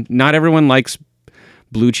 I mean, not everyone likes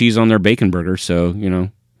blue cheese on their bacon burger, so,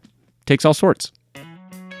 takes all sorts.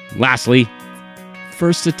 Lastly,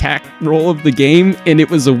 first attack roll of the game, and it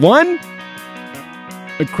was a 1?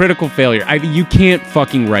 A critical failure. You can't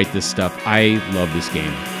fucking write this stuff. I love this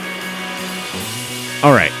game.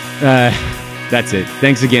 All right, that's it.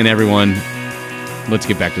 Thanks again, everyone. Let's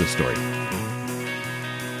get back to the story.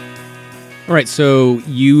 All right, so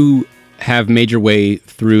you have made your way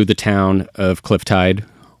through the town of Clifftide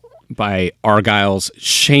by Argyle's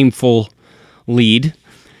shameful lead.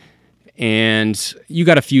 And you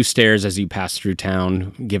got a few stares as you passed through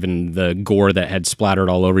town, given the gore that had splattered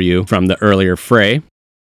all over you from the earlier fray.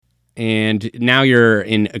 And now you're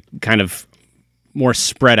in a kind of more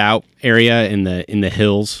spread out area in the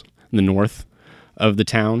hills in the north of the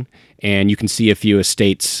town. And you can see a few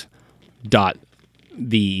estates dot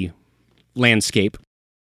the landscape.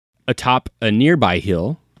 Atop a nearby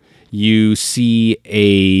hill, you see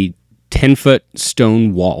a 10-foot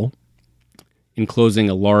stone wall enclosing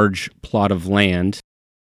a large plot of land.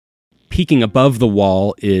 Peeking above the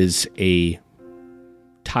wall is a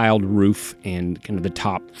tiled roof and kind of the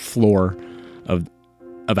top floor of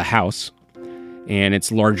a house, and it's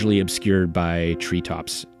largely obscured by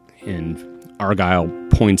treetops. And Argyle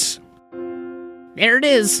points. There it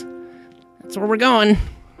is. That's where we're going.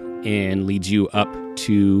 and leads you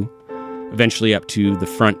eventually up to the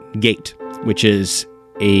front gate, which is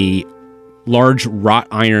a large wrought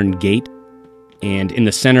iron gate. And in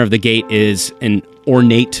the center of the gate is an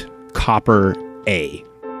ornate copper A.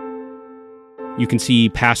 You can see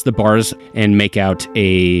past the bars and make out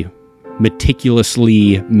a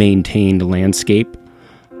meticulously maintained landscape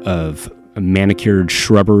of manicured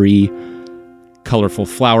shrubbery, colorful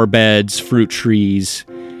flower beds, fruit trees,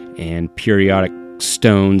 and periodic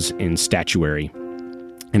stones and statuary.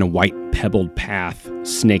 And a white pebbled path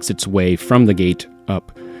snakes its way from the gate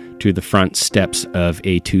up to the front steps of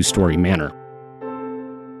a 2-story manor.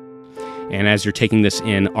 And as you're taking this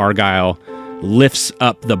in, Argyle lifts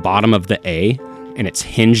up the bottom of the A, and it's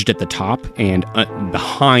hinged at the top, and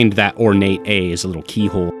behind that ornate A is a little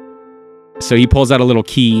keyhole. So he pulls out a little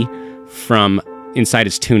key from inside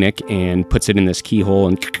his tunic and puts it in this keyhole,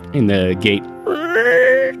 and the gate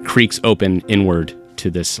creaks open inward to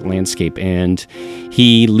this landscape, and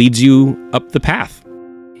he leads you up the path.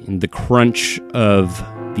 And the crunch of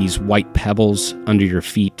these white pebbles under your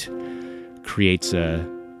feet creates a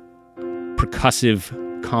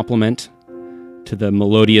percussive complement to the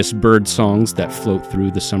melodious bird songs that float through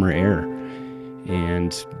the summer air.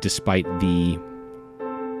 And despite the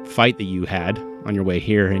fight that you had on your way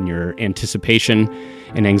here and your anticipation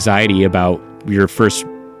and anxiety about your first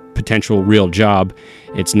potential real job,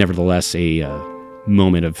 it's nevertheless a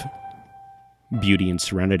moment of beauty and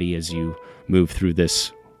serenity as you move through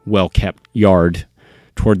this well-kept yard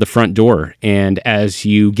toward the front door. And as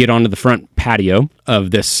you get onto the front patio of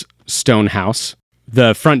this stone house,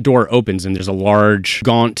 the front door opens and there's a large,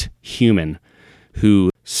 gaunt human who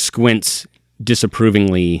squints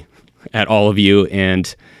disapprovingly at all of you,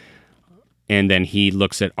 and then he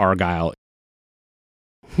looks at Argyle.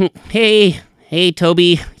 Hey,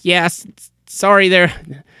 Toby. Yes, sorry, there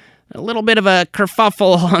a little bit of a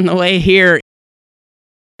kerfuffle on the way here.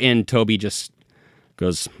 And Toby just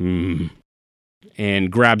goes, and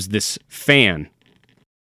grabs this fan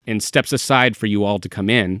and steps aside for you all to come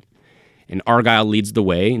in. And Argyle leads the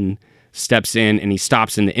way and steps in, and he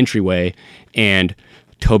stops in the entryway, and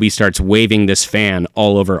Toby starts waving this fan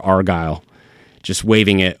all over Argyle, just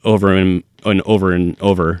waving it over him and over and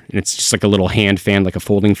over. And it's just like a little hand fan, like a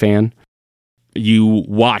folding fan. You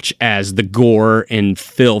watch as the gore and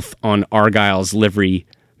filth on Argyle's livery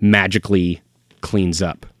magically cleans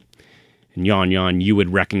up. And Yon, you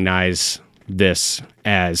would recognize this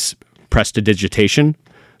as prestidigitation,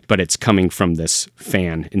 but it's coming from this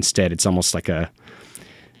fan instead. It's almost like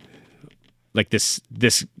this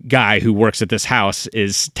guy who works at this house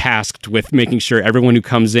is tasked with making sure everyone who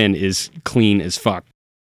comes in is clean as fuck.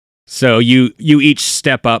 So you each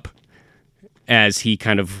step up as he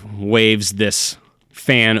kind of waves this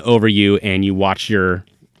fan over you, and you watch your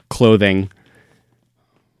clothing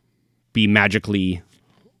be magically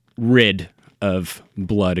rid of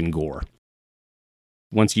blood and gore.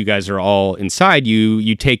 Once you guys are all inside,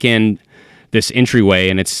 you take in this entryway,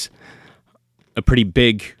 and it's a pretty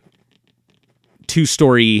big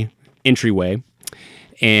 2-story entryway.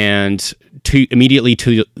 And immediately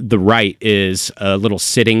to the right is a little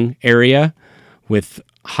sitting area with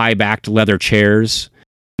high-backed leather chairs.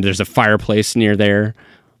 There's a fireplace near there.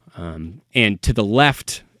 And to the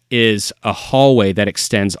left is a hallway that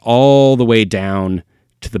extends all the way down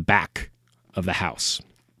to the back of the house.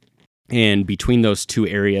 And between those two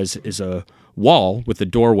areas is a wall with a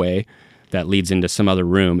doorway that leads into some other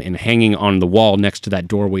room. And hanging on the wall next to that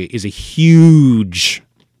doorway is a huge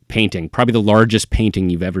painting, probably the largest painting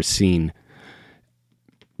you've ever seen,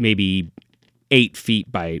 maybe 8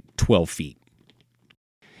 feet by 12 feet.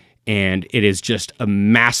 And it is just a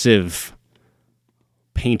massive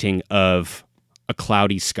painting of a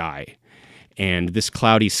cloudy sky. And this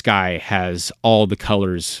cloudy sky has all the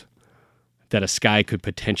colors that a sky could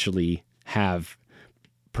potentially have,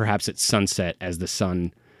 perhaps at sunset as the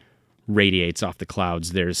sun radiates off the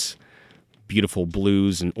clouds. There's beautiful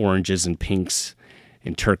blues and oranges and pinks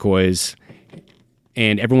and turquoise.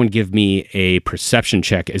 And everyone give me a perception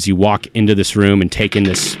check as you walk into this room and take in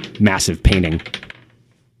this massive painting.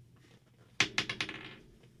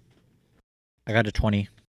 I got a 20.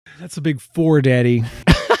 That's a big 4, Daddy.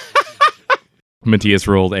 Matthias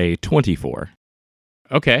rolled a 24.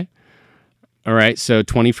 Okay. All right, so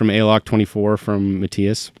 20 from Alok, 24 from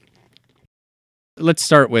Matthias. Let's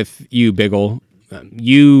start with you, Biggle.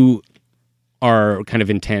 You are kind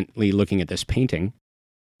of intently looking at this painting,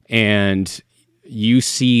 and you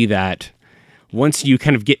see that once you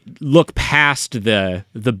kind of look past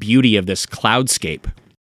the beauty of this cloudscape,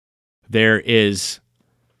 there is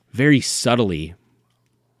very subtly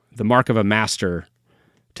the mark of a master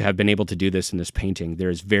to have been able to do this in this painting, there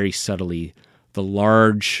is very subtly the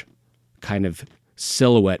large kind of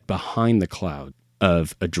silhouette behind the cloud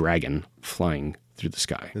of a dragon flying through the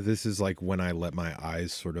sky. This is like when I let my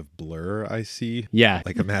eyes sort of blur, I see. Yeah.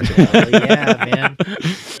 Like a magic eye. Yeah, man.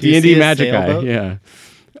 D&D Magic Eye, yeah.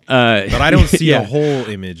 But I don't see yeah. a whole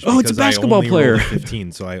image. Oh, it's a because I basketball only player. rolled a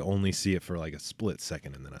 15, so I only see it for like a split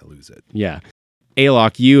second and then I lose it. Yeah.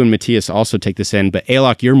 Alok, you and Matthias also take this in, but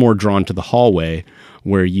Alok, you're more drawn to the hallway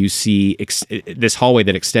where you see this hallway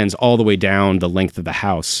that extends all the way down the length of the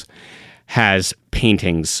house has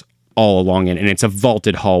paintings all along it, and it's a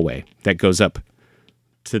vaulted hallway that goes up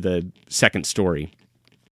to the second story.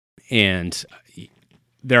 And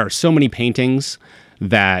there are so many paintings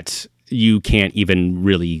that you can't even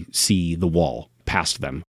really see the wall past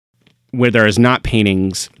them. Where there is not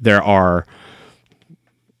paintings, there are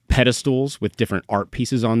pedestals with different art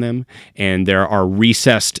pieces on them, and there are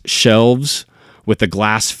recessed shelves with the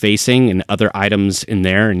glass facing and other items in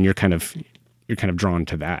there, and you're kind of drawn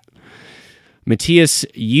to that. Matthias,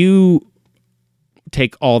 you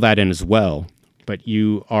take all that in as well, but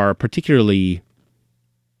you are particularly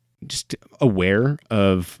just aware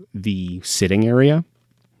of the sitting area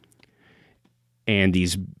and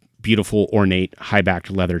these beautiful, ornate,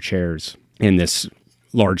 high-backed leather chairs in this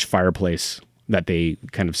large fireplace that they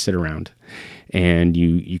kind of sit around. And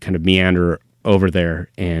you kind of meander over there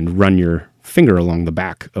and run your finger along the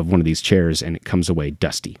back of one of these chairs, and it comes away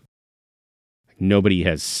dusty. Nobody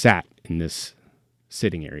has sat in this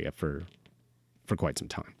sitting area for quite some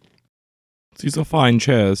time. These are fine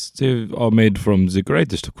chairs. They are made from the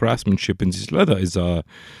greatest craftsmanship, and this leather it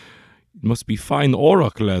must be fine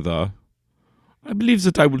auroch leather. I believe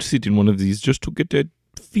that I will sit in one of these just to get a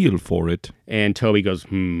feel for it. And Toby goes,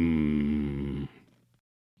 The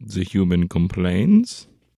human complains.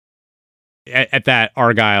 At that,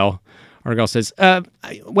 Argyle says, I'll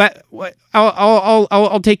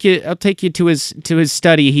take you to his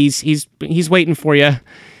study. He's waiting for you,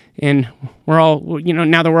 and we're all,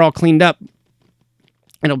 now that we're all cleaned up,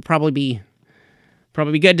 it'll probably be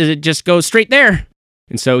good to just go straight there.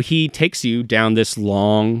 And so he takes you down this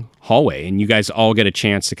long hallway, and you guys all get a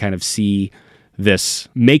chance to kind of see this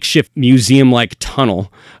makeshift museum-like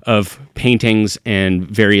tunnel of paintings and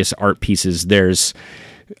various art pieces. There's,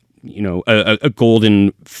 a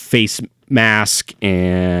golden face mask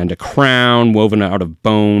and a crown woven out of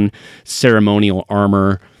bone, ceremonial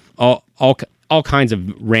armor, all kinds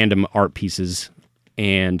of random art pieces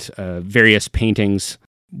and various paintings.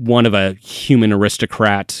 One of a human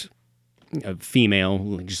aristocrat, a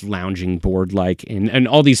female, just lounging board-like, and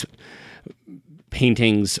all these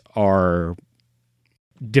paintings are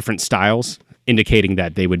different styles, indicating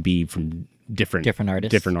that they would be from different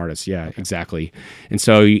artists. Yeah, exactly. And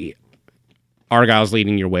so Argyle's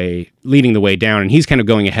leading the way down, and he's kind of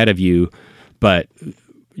going ahead of you, but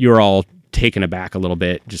you're all taken aback a little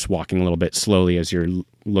bit, just walking a little bit slowly as you're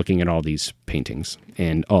looking at all these paintings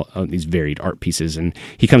and all these varied art pieces. And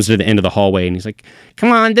he comes to the end of the hallway, and he's like,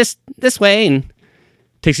 "Come on, this way," and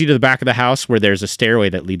takes you to the back of the house where there's a stairway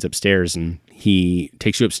that leads upstairs. And he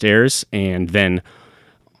takes you upstairs, and then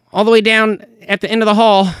all the way down at the end of the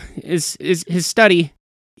hall is his study.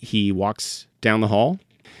 He walks down the hall,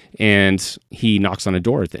 and he knocks on a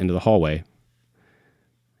door at the end of the hallway.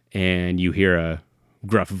 And you hear a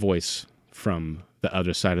gruff voice from the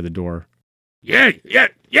other side of the door. Yeah,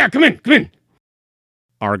 come in.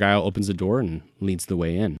 Argyle opens the door and leads the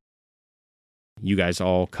way in. You guys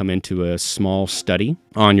all come into a small study.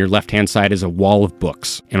 On your left-hand side is a wall of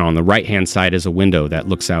books, and on the right-hand side is a window that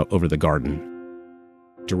looks out over the garden.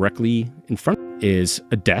 Directly in front is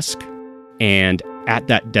a desk, and at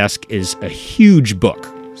that desk is a huge book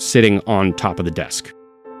sitting on top of the desk,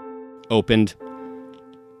 opened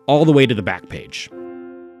all the way to the back page.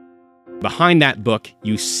 Behind that book,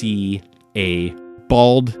 you see a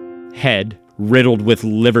bald head riddled with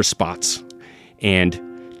liver spots and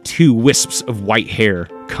 2 wisps of white hair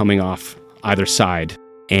coming off either side,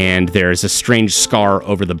 and there's a strange scar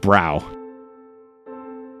over the brow.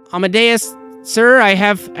 Amadeus, sir, I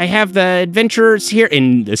have the adventurers here.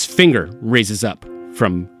 And this finger raises up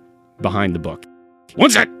from behind the book.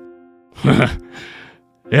 What's that?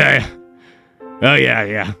 Yeah. Oh,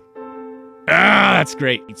 yeah. Ah, that's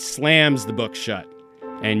great. He slams the book shut,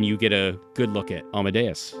 and you get a good look at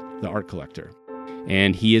Amadeus, the art collector.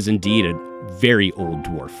 And he is indeed a very old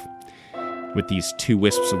dwarf, with these 2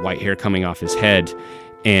 wisps of white hair coming off his head,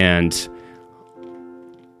 and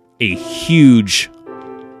a huge,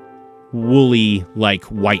 woolly-like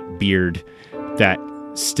white beard that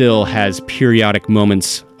still has periodic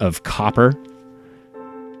moments of copper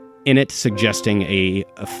in it, suggesting a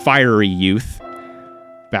fiery youth.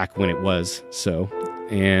 back when it was so.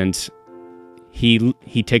 And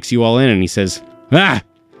he takes you all in and he says,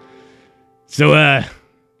 so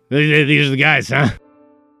these are the guys, huh?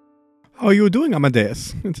 How are you doing,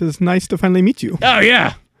 Amadeus? It is nice to finally meet you. Oh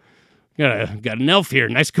yeah, got an elf here.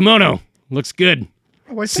 Nice kimono, looks good.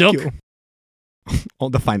 Why, Silk. thank you.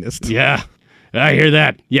 All the finest. Yeah, I hear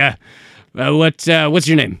that. Yeah, what's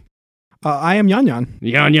your name? I am Yan Yan.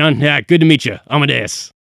 Yan Yan. Yeah, good to meet you,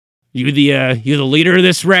 Amadeus. You the leader of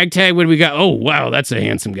this ragtag? What do we got? Oh wow, that's a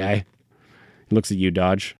handsome guy. He looks at you,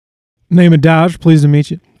 Dodge. Name of Dodge. Pleased to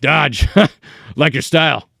meet you. Dodge, like your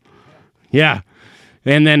style. Yeah.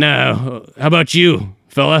 And then, how about you,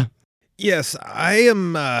 fella? Yes, I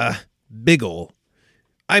am Biggle.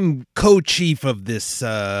 I'm co-chief of this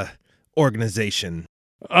organization.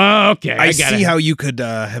 Oh, okay. I see how you could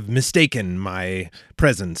have mistaken my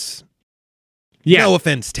presence. Yeah. No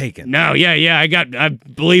offense taken. No, yeah.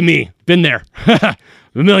 Believe me, been there a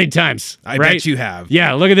million times. I right? bet you have.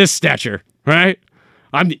 Yeah, look at this stature, right?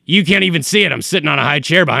 You can't even see it. I'm sitting on a high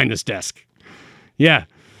chair behind this desk. Yeah.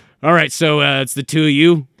 All right, so it's the two of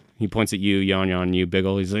you. He points at you, Yan Yan, you,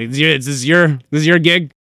 Biggle. He's like, this is your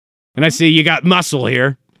gig? And I see you got muscle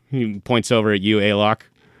here. He points over at you, Alok.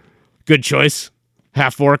 Good choice.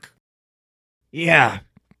 Half orc. Yeah,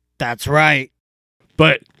 that's right.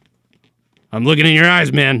 But I'm looking in your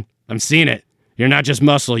eyes, man. I'm seeing it. You're not just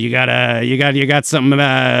muscle. You got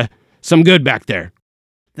some good back there.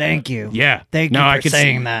 Thank you. Yeah. Thank you for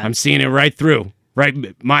saying that. I'm seeing it right through. Right,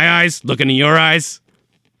 my eyes, looking in your eyes.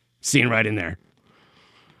 Seeing right in there.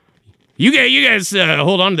 You guys,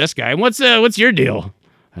 hold on to this guy. What's your deal?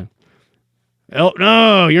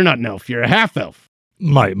 No, you're not an elf. You're a half elf.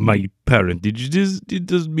 My parentage, it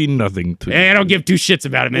does mean nothing to me. Hey, I don't give two shits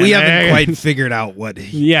about it, man. We haven't quite figured out what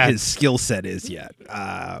his skill set is yet.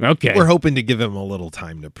 Okay. We're hoping to give him a little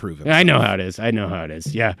time to prove himself. I know how it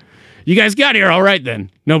is. Yeah. You guys got here all right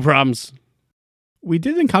then. No problems. We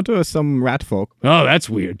did encounter some rat folk. Oh, that's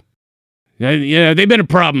weird. Yeah, they've been a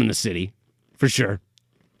problem in the city, for sure.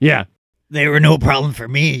 Yeah. They were no problem for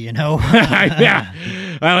me, you know? Yeah,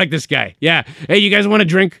 I like this guy. Yeah. Hey, you guys want a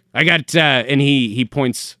drink? I got, and he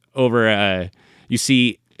points over, you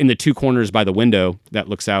see in the two corners by the window that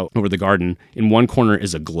looks out over the garden, in one corner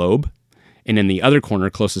is a globe, and in the other corner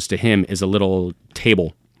closest to him is a little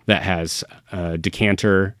table that has a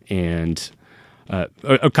decanter and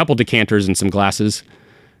a couple decanters and some glasses.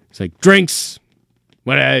 It's like, drinks.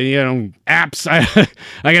 What apps? I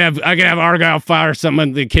could have Argyle fire or something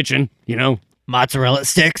in the kitchen. Mozzarella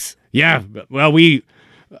sticks. Yeah. Well,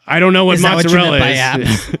 I don't know what Is that mozzarella what you meant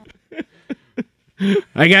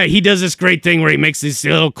by apps? He does this great thing where he makes this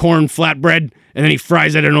little corn flatbread and then he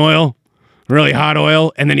fries it in oil, really hot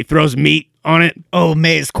oil, and then he throws meat on it. Oh,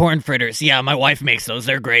 maize corn fritters. Yeah, my wife makes those.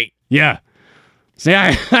 They're great. Yeah. See,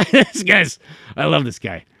 I love this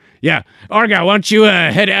guy. Yeah, Argyle, why don't you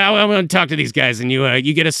head out? I'm going to talk to these guys, and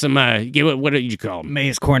you get us some. What did you call them?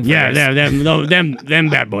 Maize corn fritters. Yeah, them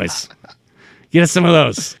bad boys. Get us some of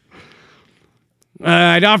those.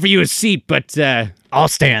 I'd offer you a seat, but I'll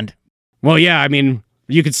stand. Well, yeah, I mean,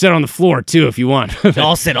 you could sit on the floor too if you want.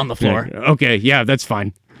 I'll sit on the floor. Okay, yeah, that's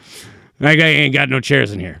fine. I ain't got no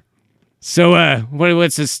chairs in here. So,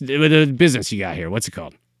 what's this the business you got here? What's it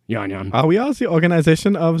called? Yan Yan. We are the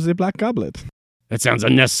organization of the Black Goblet. That sounds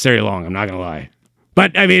unnecessarily long. I'm not gonna lie,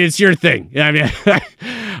 but I mean it's your thing. I mean,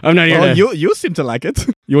 I'm not here. You seem to like it.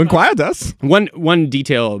 You inquired us. One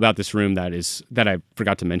detail about this room that I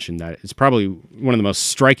forgot to mention that is probably one of the most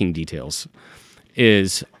striking details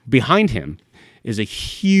is behind him is a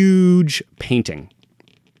huge painting,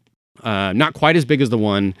 not quite as big as the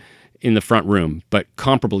one in the front room, but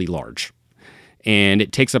comparably large, and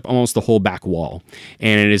it takes up almost the whole back wall,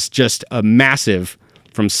 and it is just a massive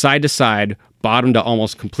from side to side. Bottom to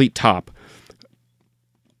almost complete top,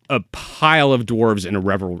 a pile of dwarves in a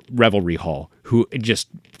revelry hall who just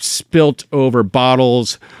spilt over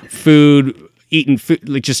bottles, food, eaten food,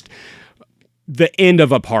 like just the end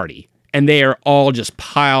of a party. And they are all just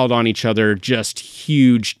piled on each other, just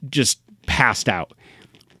huge, just passed out.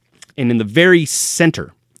 And in the very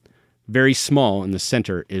center, very small in the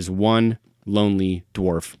center, is one lonely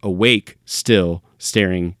dwarf, awake, still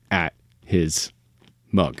staring at his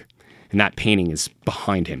mug. And that painting is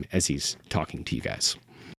behind him as he's talking to you guys.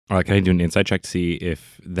 All right, can I do an insight check to see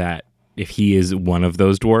if he is one of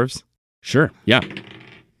those dwarves? Sure, yeah.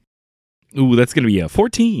 Ooh, that's going to be a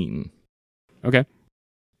 14. Okay.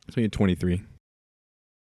 It's only 23.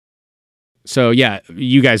 So, yeah,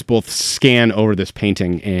 you guys both scan over this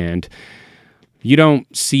painting, and you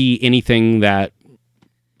don't see anything that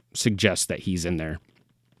suggests that he's in there.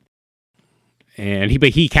 And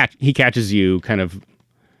he catches you kind of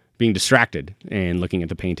being distracted and looking at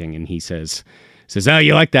the painting, and he says, "Oh,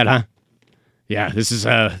 you like that, huh? Yeah, this is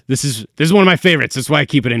one of my favorites. That's why I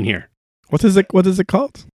keep it in here." What is it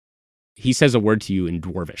called? He says a word to you in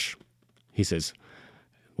Dwarvish. He says,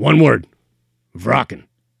 "One word, Vraken."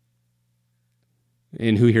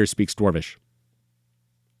 And who here speaks Dwarvish?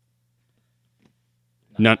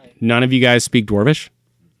 None of you guys speak Dwarvish?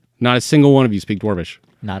 Not a single one of you speak Dwarvish.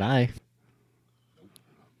 Not I.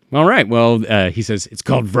 All right. Well, he says, it's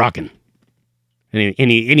called Vraken. And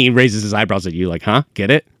he raises his eyebrows at you like, huh?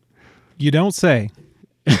 Get it? You don't say.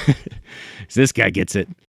 This guy gets it.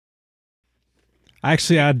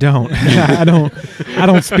 Actually, I don't. I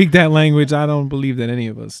don't speak that language. I don't believe that any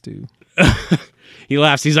of us do. He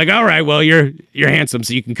laughs. He's like, all right, well, you're handsome,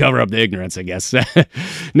 so you can cover up the ignorance, I guess.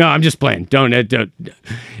 No, I'm just playing. Don't.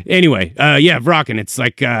 Anyway, yeah, Vraken. It's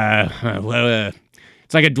like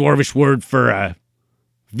it's like a Dwarvish word for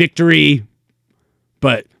victory,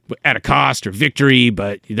 but at a cost, or victory,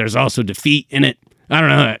 but there's also defeat in it. I don't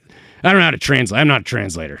know how to translate. I'm not a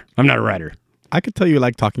translator. I'm not a writer. I could tell you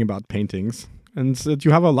like talking about paintings, and that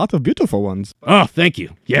you have a lot of beautiful ones. Oh, thank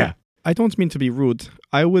you. Yeah. I don't mean to be rude.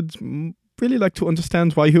 I would really like to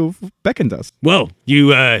understand why you've beckoned us. Well,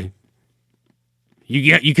 you kind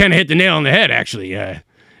of hit the nail on the head, actually,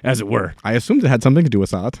 as it were. I assumed it had something to do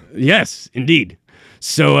with art. Yes, indeed.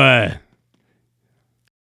 So, I'm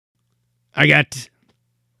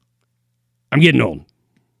getting old.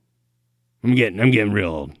 I'm getting real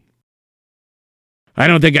old. I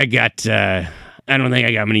don't think I got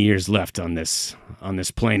many years left on this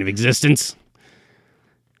plane of existence.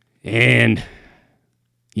 And,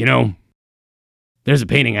 there's a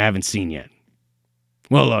painting I haven't seen yet.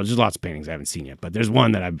 Well, there's lots of paintings I haven't seen yet, but there's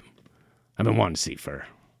one that I've been wanting to see for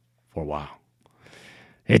a while.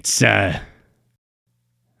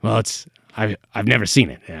 I've never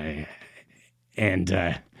seen it. And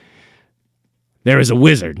there is a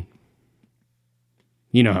wizard.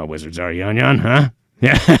 You know how wizards are, Yon, huh?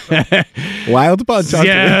 Yeah. Wild bunch.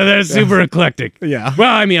 Yeah, they're super eclectic. Yeah.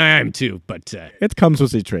 Well, I mean, I am too, but it comes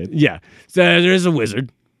with the trade. Yeah. So there is a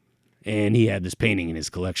wizard, and he had this painting in his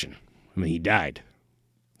collection. I mean, he died.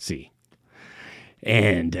 See.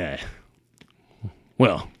 And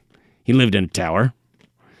he lived in a tower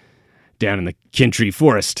down in the Kintry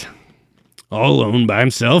Forest, all alone by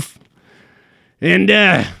himself. And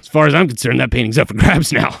as far as I'm concerned, that painting's up for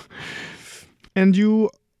grabs now. And do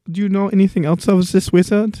you know anything else of this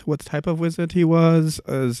wizard? What type of wizard he was?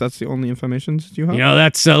 That's the only information that you have?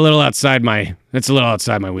 That's a little outside my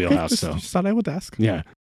wheelhouse. Okay, just thought I would ask. Yeah.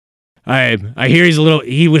 I hear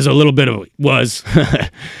he was a little bit of a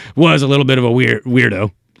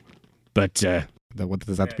weirdo. But what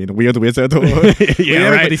does that mean? A weird wizard? Or yeah,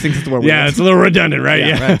 everybody thinks it's more weird. Yeah, it's a little redundant, right?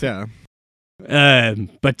 Yeah. Right, yeah.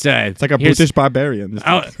 But it's like a British barbarian.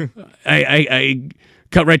 I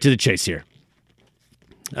cut right to the chase here.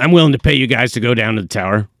 I'm willing to pay you guys to go down to the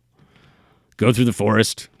tower, go through the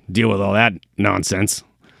forest, deal with all that nonsense,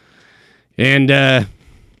 and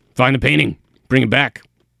find the painting, bring it back.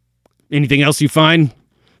 Anything else you find,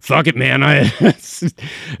 fuck it, man.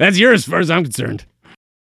 That's yours as far as I'm concerned.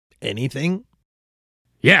 Anything?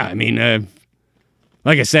 Yeah, I mean,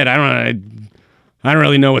 like I said, I don't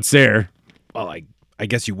really know what's there. Well, I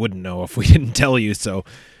guess you wouldn't know if we didn't tell you, so.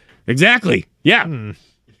 Exactly. Yeah.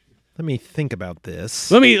 Let me think about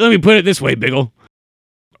this. Let me put it this way, Biggle.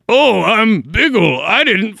 Oh, I'm Biggle. I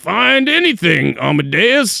didn't find anything,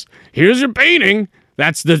 Amadeus. Here's your painting.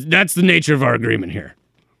 That's the nature of our agreement here.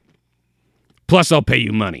 Plus, I'll pay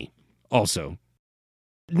you money, also.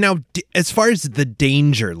 Now, as far as the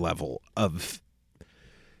danger level of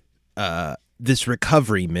this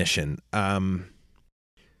recovery mission, are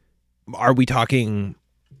we talking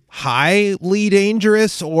highly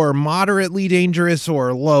dangerous or moderately dangerous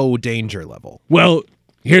or low danger level? Well,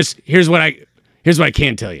 here's what I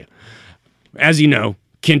can tell you. As you know,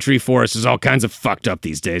 Kintry Forest is all kinds of fucked up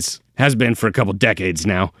these days. Has been for a couple decades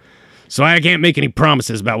now. So I can't make any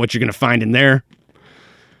promises about what you're going to find in there.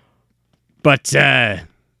 But I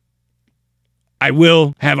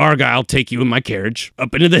will have Argyle take you in my carriage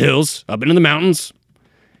up into the hills, up into the mountains,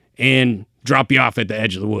 and drop you off at the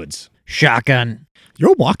edge of the woods. Shotgun.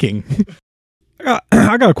 You're walking.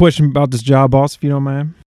 I got a question about this job, boss, if you don't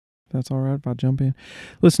mind. That's all right if I jump in.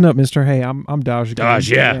 Listen up, mister. Hey, I'm Dodge.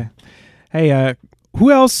 Dodge, yeah. Hey, who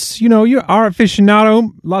else, you're our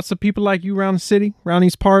aficionado. Lots of people like you around the city, around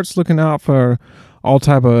these parts, looking out for all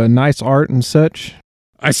type of nice art and such.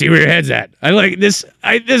 I see where your head's at. I like this.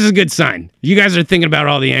 This is a good sign. You guys are thinking about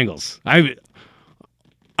all the angles. I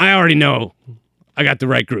already know I got the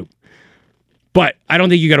right group. But I don't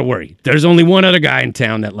think you got to worry. There's only one other guy in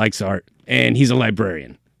town that likes art, and he's a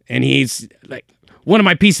librarian. and he's like one of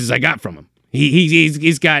my pieces I got from him.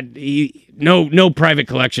 He's got no private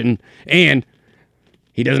collection, and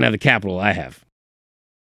he doesn't have the capital I have.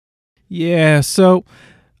 Yeah, so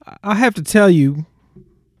I have to tell you,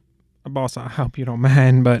 boss, I hope you don't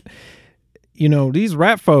mind, but these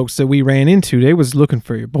rat folks that we ran into, they was looking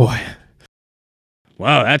for your boy.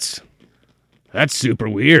 Wow, that's super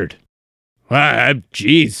weird.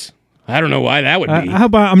 Jeez. I don't know why that would be. I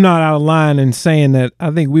hope I'm not out of line in saying that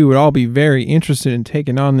I think we would all be very interested in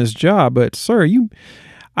taking on this job, but sir,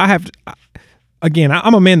 again,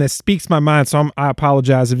 I'm a man that speaks my mind, so I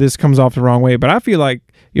apologize if this comes off the wrong way, but I feel like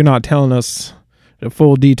you're not telling us the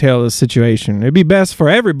full detail of the situation. It'd be best for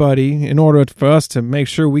everybody in order for us to make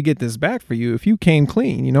sure we get this back for you if you came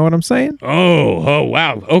clean. You know what I'm saying? Oh,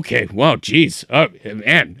 wow. Okay. Wow, geez.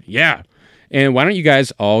 Man, yeah. And why don't you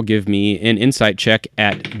guys all give me an insight check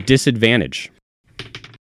at disadvantage?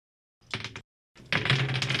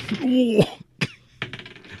 It's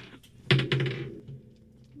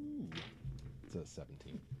a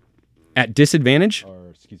 17. At disadvantage? Or,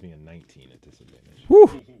 excuse me, a 19 at disadvantage.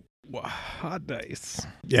 Whew. Hot dice.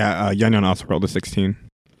 Yeah, Yan also rolled a 16.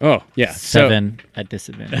 Oh, yeah. 7 at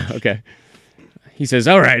disadvantage. Okay. He says,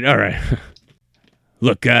 all right.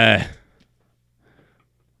 Look, I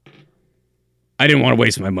didn't want to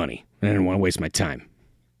waste my money. I didn't want to waste my time.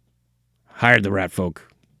 Hired the rat folk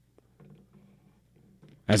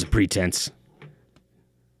as a pretense.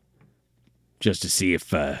 Just to see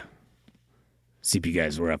if you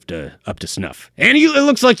guys were up to snuff. And it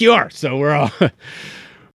looks like you are, so we're all...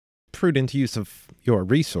 Prudent use of your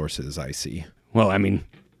resources, I see. Well, I mean,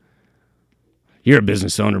 you're a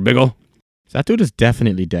business owner, Biggle. That dude is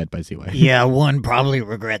definitely dead, by the way. Yeah, one probably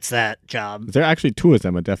regrets that job. There are actually 2 of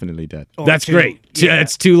them are definitely dead. That's great. Yeah.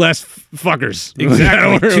 It's 2 less fuckers.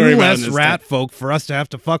 Exactly. Don't worry 2 about less this rat stuff. folk for us to have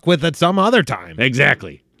to fuck with at some other time.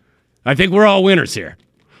 Exactly. I think we're all winners here.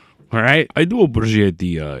 All right? I do appreciate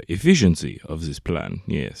the efficiency of this plan.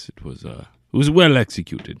 Yes, it was well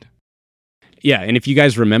executed. Yeah, and if you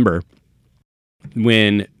guys remember,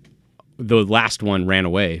 when the last one ran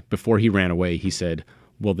away, before he ran away, he said,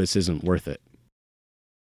 well, this isn't worth it.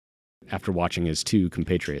 After watching his 2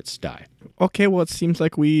 compatriots die. Okay, well, it seems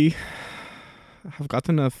like we have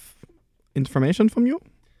gotten enough information from you.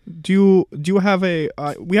 Do you have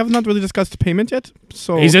we have not really discussed payment yet,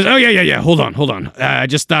 so... He says, oh, yeah, hold on. I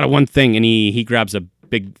just thought of one thing, and he grabs a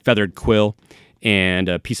big feathered quill and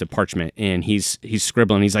a piece of parchment, and he's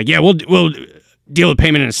scribbling. He's like, yeah, we'll deal with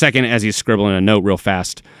payment in a second, as he's scribbling a note real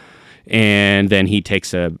fast. And then he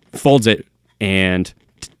folds it and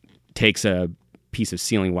takes a piece of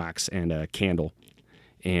sealing wax and a candle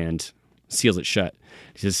and seals it shut.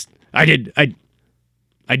 He says, I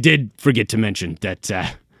did forget to mention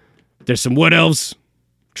that there's some wood elves,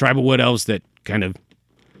 tribal wood elves that kind of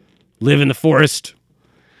live in the forest.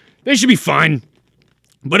 They should be fine.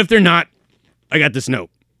 But if they're not, I got this note.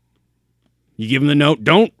 You give them the note,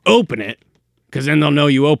 don't open it, because then they'll know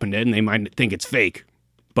you opened it and they might think it's fake.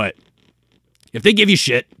 But if they give you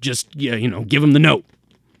shit, just, give them the note.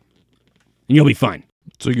 And you'll be fine.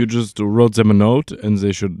 So you just wrote them a note and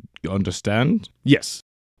they should understand? Yes.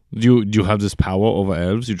 Do you have this power over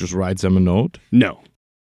elves? You just write them a note? No.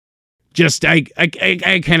 Just, I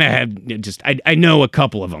kind of have, I know a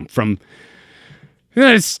couple of them from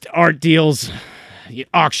art deals,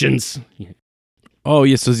 auctions. Oh,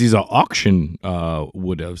 yes, so these are auction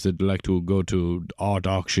wood elves that like to go to art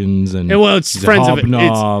auctions and... Well, it's friends of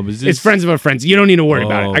it. It's friends of our friends. You don't need to worry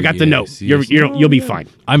about it. I got the note. Yes. You'll be fine.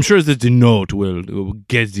 I'm sure that the note will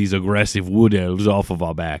get these aggressive wood elves off of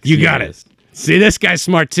our backs. You got it. See, this guy's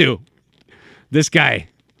smart, too. This guy,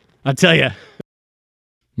 I'll tell you.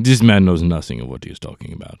 This man knows nothing of what he is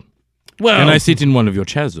talking about. Well... Can I sit in one of your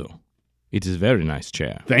chairs, though? It is a very nice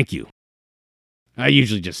chair. Thank you. I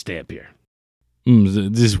usually just stay up here.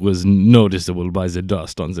 This was noticeable by the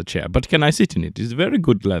dust on the chair, but can I sit in it? It's very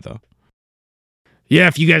good leather. Yeah,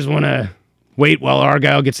 if you guys want to wait while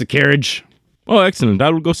Argyle gets the carriage. Oh, excellent. I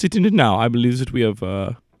will go sit in it now. I believe that we have...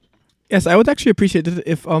 Yes, I would actually appreciate it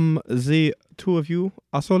if the 2 of you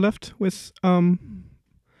also left with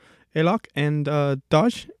Alok and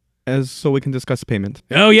Dodge, so we can discuss payment.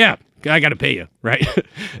 Oh, yeah. I got to pay you, right?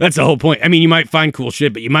 That's the whole point. I mean, you might find cool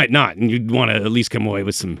shit, but you might not, and you'd want to at least come away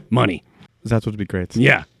with some money. That would be great.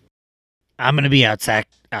 Yeah. I'm going to be outside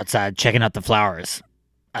checking out the flowers.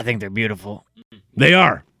 I think they're beautiful. They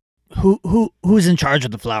are. Who's in charge of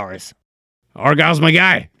the flowers? Argyle's my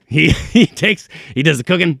guy. He does the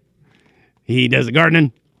cooking, he does the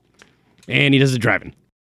gardening, and he does the driving.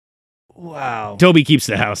 Wow. Toby keeps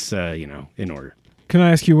the house, in order. Can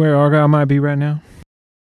I ask you where Argyle might be right now?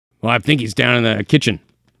 Well, I think he's down in the kitchen.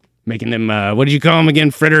 Making them, what did you call them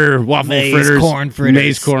again? Waffle Maize fritters? corn fritters.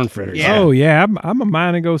 Maize corn fritters. Yeah. Oh yeah, I'm a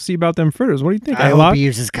mind to go see about them fritters. What do you think? I Alok? hope he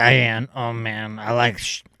uses cayenne. Oh man, I like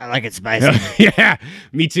it spicy. Yeah,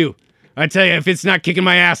 me too. I tell you, if it's not kicking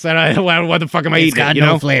my ass, what the fuck am I It's eating? got you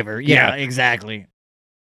no know? flavor. Yeah, exactly.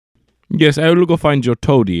 Yes, I will go find your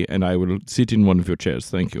toady, and I will sit in one of your chairs.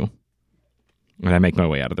 Thank you. And I make my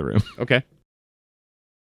way out of the room. Okay.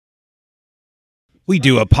 We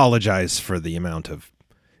do apologize for the amount of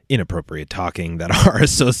inappropriate talking that our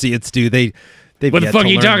associates do. They've What the yet fuck to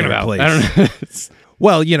are you learn talking their about? place. I don't know.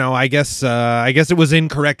 Well, I guess it was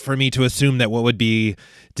incorrect for me to assume that what would be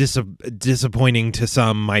disappointing to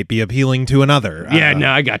some might be appealing to another. Yeah,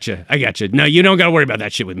 no, I got you. No, you don't got to worry about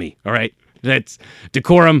that shit with me. All right, that's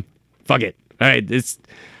decorum. Fuck it. All right,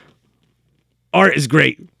 art is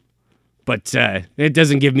great, but it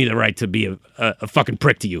doesn't give me the right to be a fucking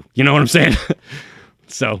prick to you. You know what I'm saying?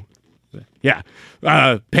 So, yeah,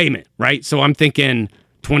 payment, right? So I'm thinking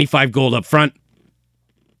 25 gold up front,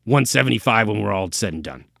 175 when we're all said and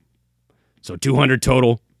done. So 200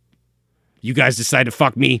 total. You guys decide to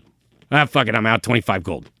fuck me. Fuck it, I'm out. 25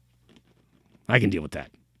 gold. I can deal with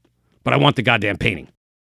that. But I want the goddamn painting.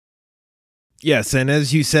 Yes, and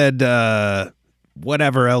as you said,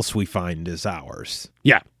 whatever else we find is ours.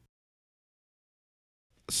 Yeah.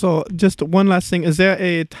 So, just one last thing. Is there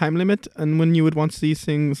a time limit and when you would want these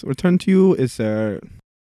things returned to you? Is there...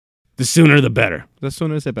 The sooner the better. The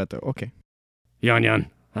sooner the better. Okay. Yan,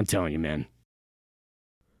 I'm telling you, man.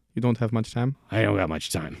 You don't have much time? I don't got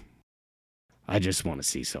much time. I just want to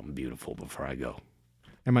see something beautiful before I go.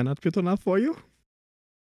 Am I not beautiful enough for you?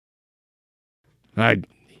 That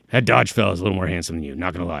Dodge fella is a little more handsome than you,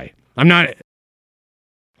 not gonna lie. I'm not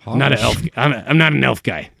an elf. I'm not an elf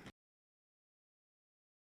guy.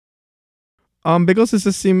 Biggles, does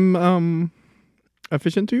this seem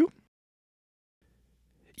efficient to you?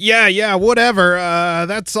 Yeah, whatever.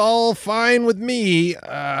 That's all fine with me.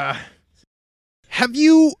 Have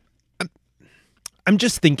you... I'm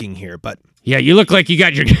just thinking here, but... Yeah, you look like you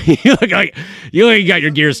got your you look like you got your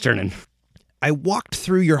gears turning. I walked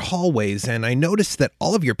through your hallways and I noticed that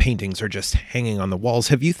all of your paintings are just hanging on the walls.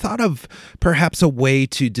 Have you thought of perhaps a way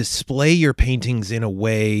to display your paintings in a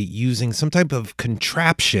way using some type of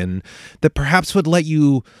contraption that perhaps would let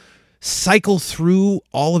you cycle through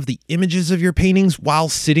all of the images of your paintings while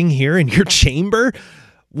sitting here in your chamber?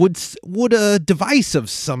 Would a device of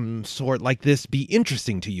some sort like this be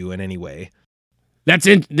interesting to you in any way? That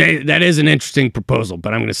is an interesting proposal,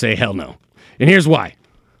 but I'm going to say hell no. And here's why.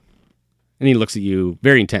 And he looks at you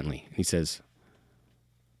very intently. He says,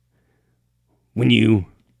 when you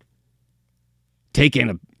take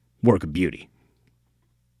in a work of beauty,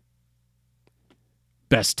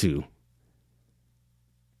 best to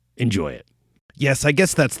enjoy it. Yes, I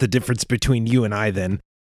guess that's the difference between you and I then.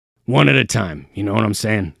 One at a time. You know what I'm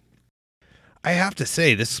saying? I have to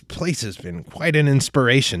say, this place has been quite an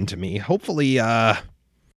inspiration to me. Hopefully, I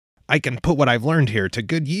can put what I've learned here to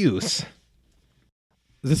good use.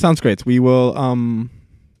 This sounds great. We will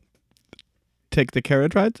take the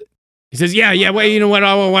carriage ride. He says, yeah. Well, you know what?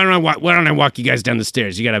 Why don't I walk you guys down the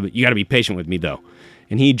stairs? You gotta be patient with me, though.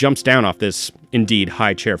 And he jumps down off this indeed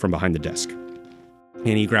high chair from behind the desk, and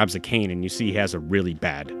he grabs a cane, and you see he has a really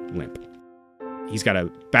bad limp. He's got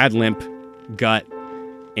a bad limp, gut,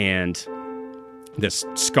 and this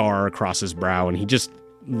scar across his brow, and he just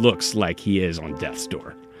looks like he is on death's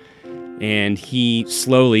door. And he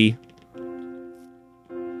slowly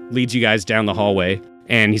leads you guys down the hallway,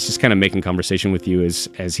 and he's just kind of making conversation with you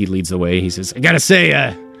as he leads the way. He says, I gotta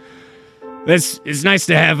say, it's nice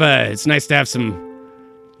to have some,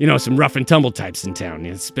 some rough and tumble types in town.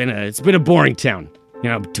 It's been a boring town.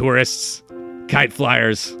 Tourists, kite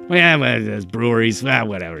flyers, there's breweries,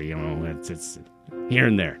 whatever, it's here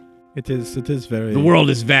and there. It is very... The world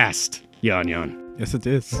is vast, Yan. Yes, it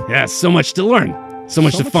is. Yeah, so much to learn, so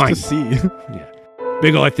much to find. To see. Yeah,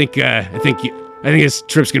 Biggle, I think this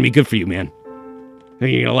trip's gonna be good for you, man. I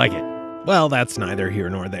think you're gonna like it. Well, that's neither here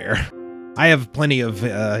nor there. I have plenty of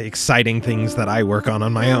exciting things that I work on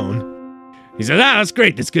my own. He says, that's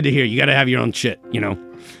great. That's good to hear. You gotta have your own shit,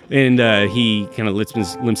 And he kind of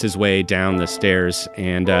limps his way down the stairs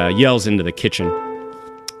and yells into the kitchen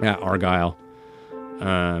at Argyle.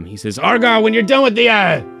 He says, Argyle, when you're done with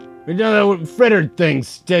the frittered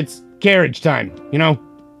things, it's carriage time,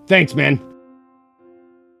 Thanks, man.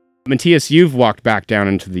 Matthias, you've walked back down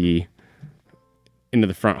into the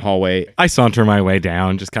front hallway. I saunter my way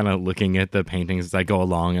down, just kind of looking at the paintings as I go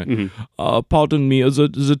along. Mm-hmm. Pardon me, is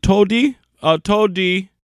it Toady? Toady.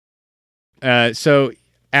 So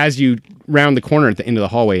as you round the corner at the end of the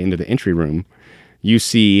hallway into the entry room, you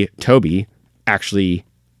see Toby actually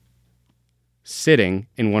sitting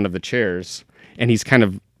in one of the chairs, and he's kind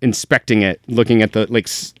of inspecting it, looking at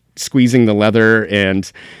the squeezing the leather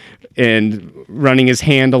and running his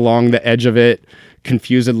hand along the edge of it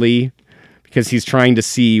confusedly because he's trying to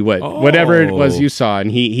see whatever it was you saw,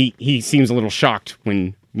 and he seems a little shocked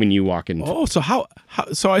when you walk in. Oh, so how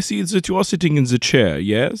so I see that you are sitting in the chair,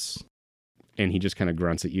 yes? And he just kind of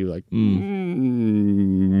grunts at you like,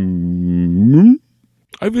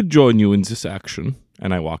 I would join you in this action.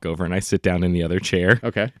 And I walk over and I sit down in the other chair.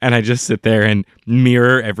 Okay. And I just sit there and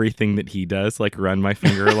mirror everything that he does, like run my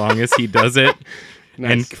finger along as he does it.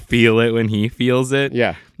 Nice. And feel it when he feels it.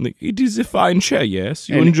 Yeah. Like, it is a fine chair, yes.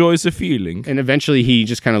 You enjoy the feeling. And eventually he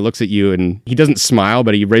just kind of looks at you and he doesn't smile,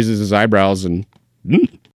 but he raises his eyebrows and...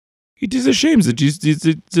 It is a shame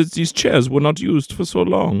that these chairs were not used for so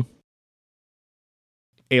long.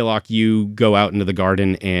 Alok, you go out into the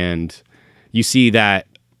garden and you see that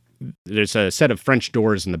there's a set of French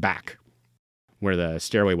doors in the back where the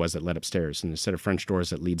stairway was that led upstairs, and a set of French doors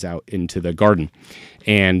that leads out into the garden.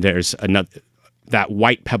 And there's that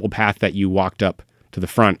white pebble path that you walked up to the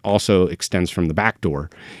front also extends from the back door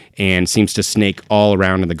and seems to snake all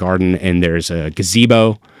around in the garden. And there's a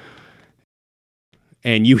gazebo.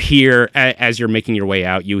 And you hear, as you're making your way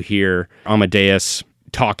out, you hear Amadeus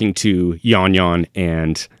talking to Yon Yon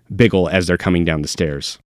and Biggle as they're coming down the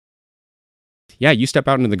stairs. Yeah, you step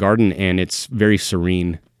out into the garden and it's very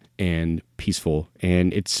serene and peaceful,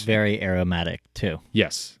 and it's very aromatic too.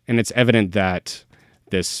 Yes, and it's evident that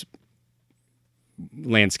this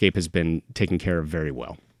landscape has been taken care of very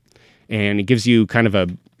well, and it gives you kind of a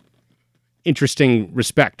interesting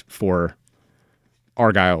respect for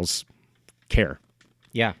Argyle's care.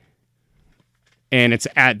 Yeah. And it's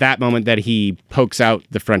at that moment that he pokes out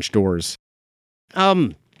the French doors.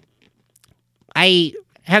 I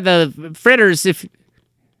had the fritters if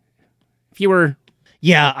you were...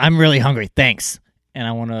 Yeah, I'm really hungry. Thanks. And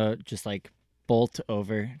I want to just bolt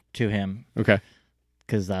over to him. Okay.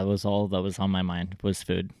 Because that was all that was on my mind was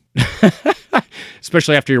food.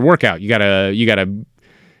 Especially after your workout. You gotta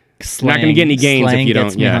not gonna get any gains if you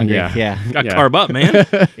don't. Yeah. Got carb up, man.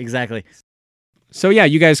 Exactly. So yeah,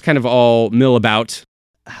 you guys kind of all mill about.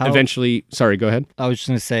 Eventually, sorry, go ahead. I was just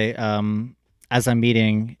gonna say, as I'm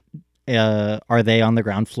eating, are they on the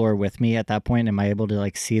ground floor with me at that point? Am I able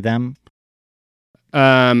to see them?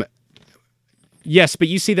 Yes, but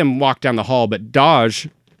you see them walk down the hall. But Dodge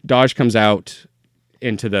comes out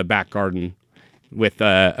into the back garden with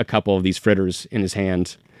a couple of these fritters in his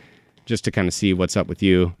hand, just to kind of see what's up with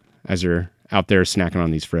you as you're out there snacking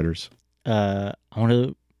on these fritters. I want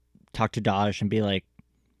to talk to Dodge and be like,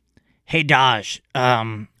 "Hey, Dodge,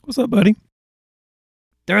 what's up, buddy?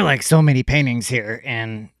 There are so many paintings here,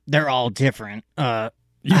 and they're all different. You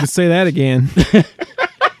can say that again."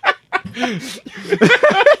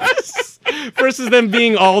 Versus them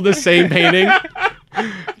being all the same painting.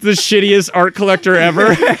 The shittiest art collector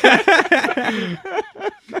ever.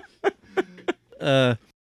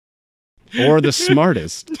 Or the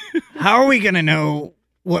smartest. How are we gonna know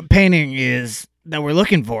what painting is that we're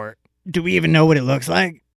looking for? Do we even know what it looks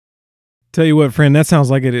like? Tell you what, friend, that sounds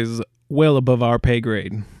like it is well above our pay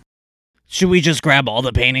grade. Should we just grab all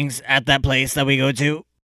the paintings at that place that we go to?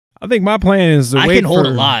 I think my plan is to I wait can hold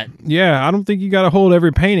for- a lot. Yeah, I don't think you got to hold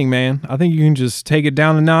every painting, man. I think you can just take it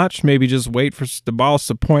down a notch, maybe just wait for the boss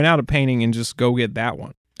to point out a painting and just go get that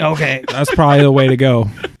one. Okay. That's probably the way to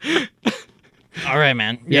go. All right,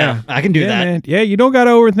 man. Yeah, I can do that. Man. Yeah, you don't got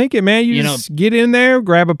to overthink it, man. You just get in there,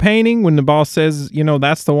 grab a painting when the boss says,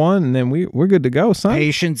 that's the one, and then we're good to go, son.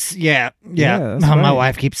 Patience. Yeah. that's My right.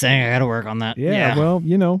 wife keeps saying I got to work on that. Yeah, well,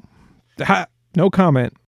 no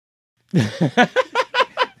comment.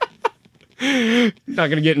 Not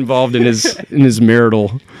gonna get involved in his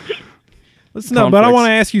marital. Listen up, but I want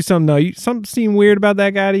to ask you something though. Something seem weird about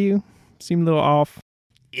that guy to you? Seem a little off.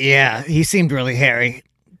 Yeah, he seemed really hairy,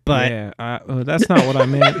 but yeah, that's not what I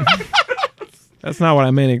meant. That's not what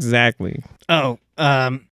I meant exactly. Oh,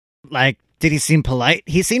 did he seem polite?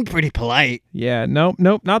 He seemed pretty polite. Yeah, nope,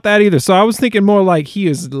 not that either. So I was thinking more like he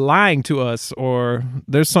is lying to us, or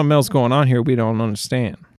there's something else going on here we don't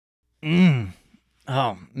understand.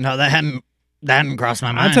 Oh no, that hadn't crossed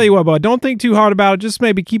my mind. I'll tell you what, bud, don't think too hard about it. Just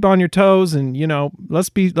maybe keep on your toes, and let's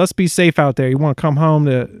be safe out there. You want to come home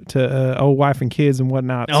to old wife and kids and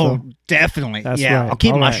whatnot. Oh, so. definitely. That's yeah, right. I'll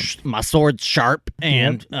keep All my right. my sword sharp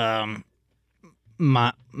and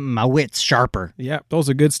my wits sharper. Yeah, those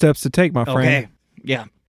are good steps to take, my friend. Okay. Yeah.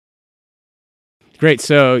 Great.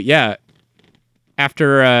 So yeah,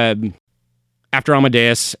 after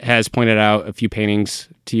Amadeus has pointed out a few paintings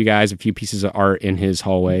to you guys, a few pieces of art in his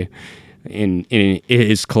hallway, in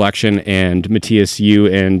his collection. And Matthias, you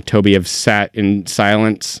and Toby have sat in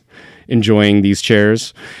silence enjoying these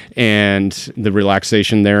chairs and the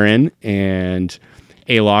relaxation therein. And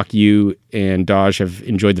Alok, you and Dodge have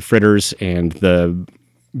enjoyed the fritters and the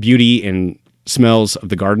beauty and smells of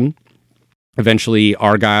the garden. Eventually,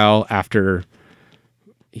 Argyle, after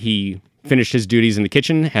he finished his duties in the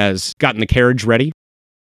kitchen, has gotten the carriage ready.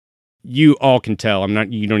 You all can tell.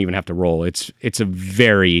 You don't even have to roll. It's a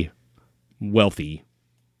very wealthy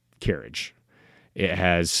carriage. It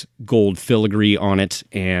has gold filigree on it,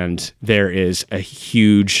 and there is a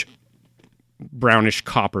huge brownish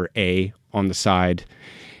copper A on the side,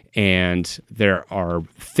 and there are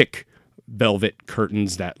thick velvet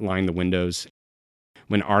curtains that line the windows.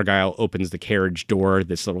 When Argyle opens the carriage door,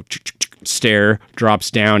 this little stair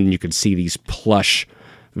drops down, and you can see these plush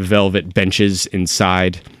velvet benches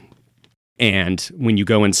inside. And when you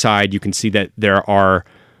go inside, you can see that there are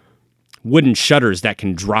wooden shutters that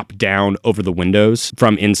can drop down over the windows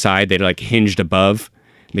from inside. They're like hinged above.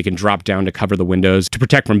 They can drop down to cover the windows to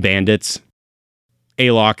protect from bandits.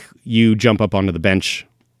 Alok, you jump up onto the bench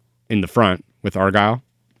in the front with Argyle.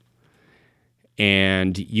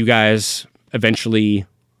 And you guys eventually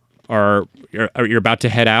you're about to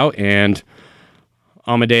head out, and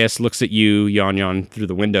Amadeus looks at you, Yon, through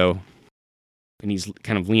the window, and he's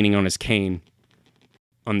kind of leaning on his cane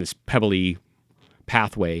on this pebbly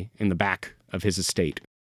pathway in the back of his estate.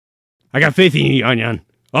 I got faith in you, Yon.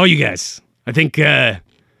 All you guys. I think you're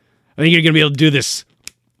gonna be able to do this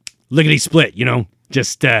lickety split,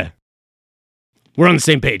 Just we're on the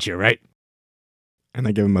same page here, right? And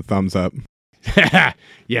I give him a thumbs up.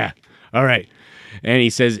 Yeah. All right. And he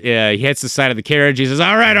says, he hits the side of the carriage. He says,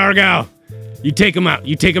 all right, Argyle, you take him out.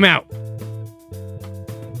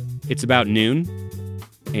 It's about noon,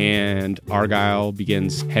 and Argyle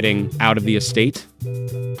begins heading out of the estate,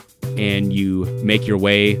 and you make your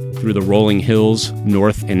way through the rolling hills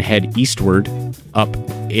north and head eastward up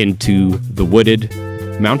into the wooded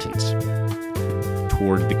mountains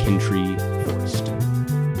toward the Kintree Forest.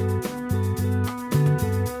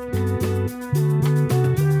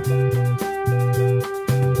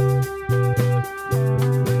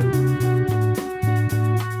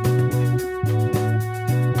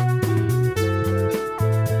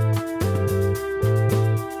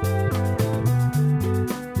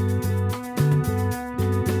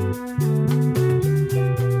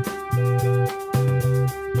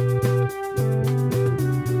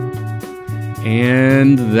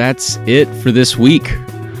 And that's it for this week.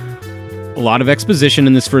 A lot of exposition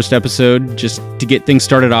in this first episode just to get things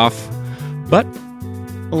started off, but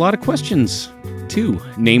a lot of questions too.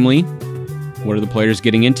 Namely, what are the players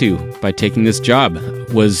getting into by taking this job?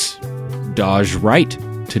 Was Dodge right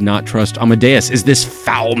to not trust Amadeus? Is this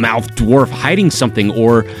foul-mouthed dwarf hiding something,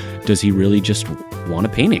 or does he really just want a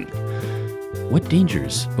painting? What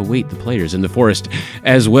dangers await the players in the forest,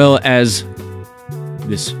 as well as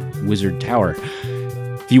this wizard tower?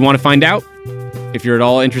 If you want to find out, if you're at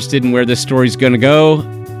all interested in where this story's going to go,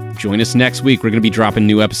 join us next week. We're going to be dropping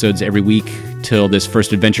new episodes every week till this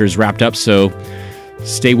first adventure is wrapped up, so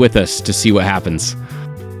stay with us to see what happens.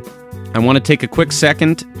 I want to take a quick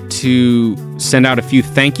second to send out a few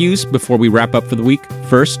thank yous before we wrap up for the week.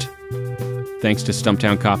 First, thanks to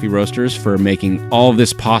Stumptown Coffee Roasters for making all of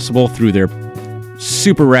this possible through their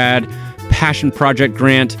super rad passion project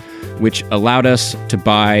grant, which allowed us to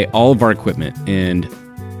buy all of our equipment and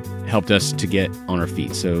helped us to get on our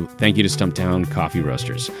feet. So thank you to Stumptown Coffee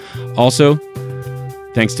Roasters. Also,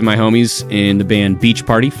 thanks to my homies in the band Beach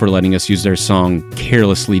Party for letting us use their song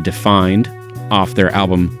Carelessly Defined off their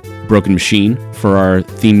album Broken Machine for our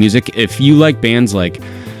theme music. If you like bands like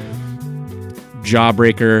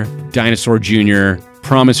Jawbreaker, Dinosaur Jr.,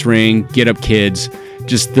 Promise Ring, Get Up Kids,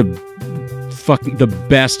 just the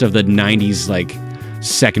best of the 90s like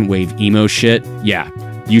second wave emo shit, yeah,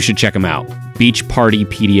 you should check them out.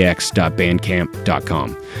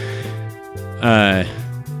 beachpartypdx.bandcamp.com.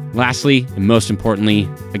 Lastly, and most importantly,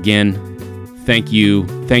 again, thank you,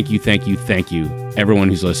 everyone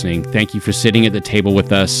who's listening. Thank you for sitting at the table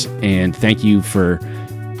with us, and thank you for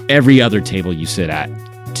every other table you sit at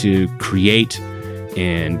to create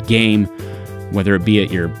and game, whether it be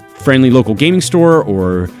at your friendly local gaming store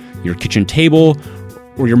or your kitchen table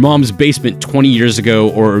or your mom's basement 20 years ago,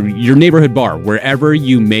 or your neighborhood bar. Wherever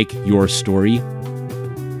you make your story,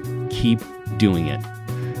 keep doing it.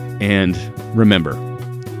 And remember,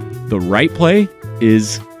 the right play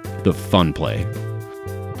is the fun play.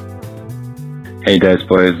 Hey Dice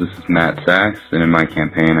Players, this is Matt Sachs, and in my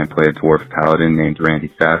campaign I play a dwarf paladin named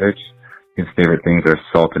Randy Savage. His favorite things are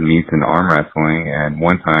salted meats and arm wrestling, and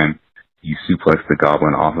one time you suplex the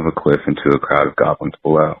goblin off of a cliff into a crowd of goblins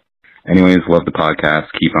below. Anyways, love the podcast.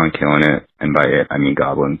 Keep on killing it. And by it, I mean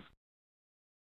goblins.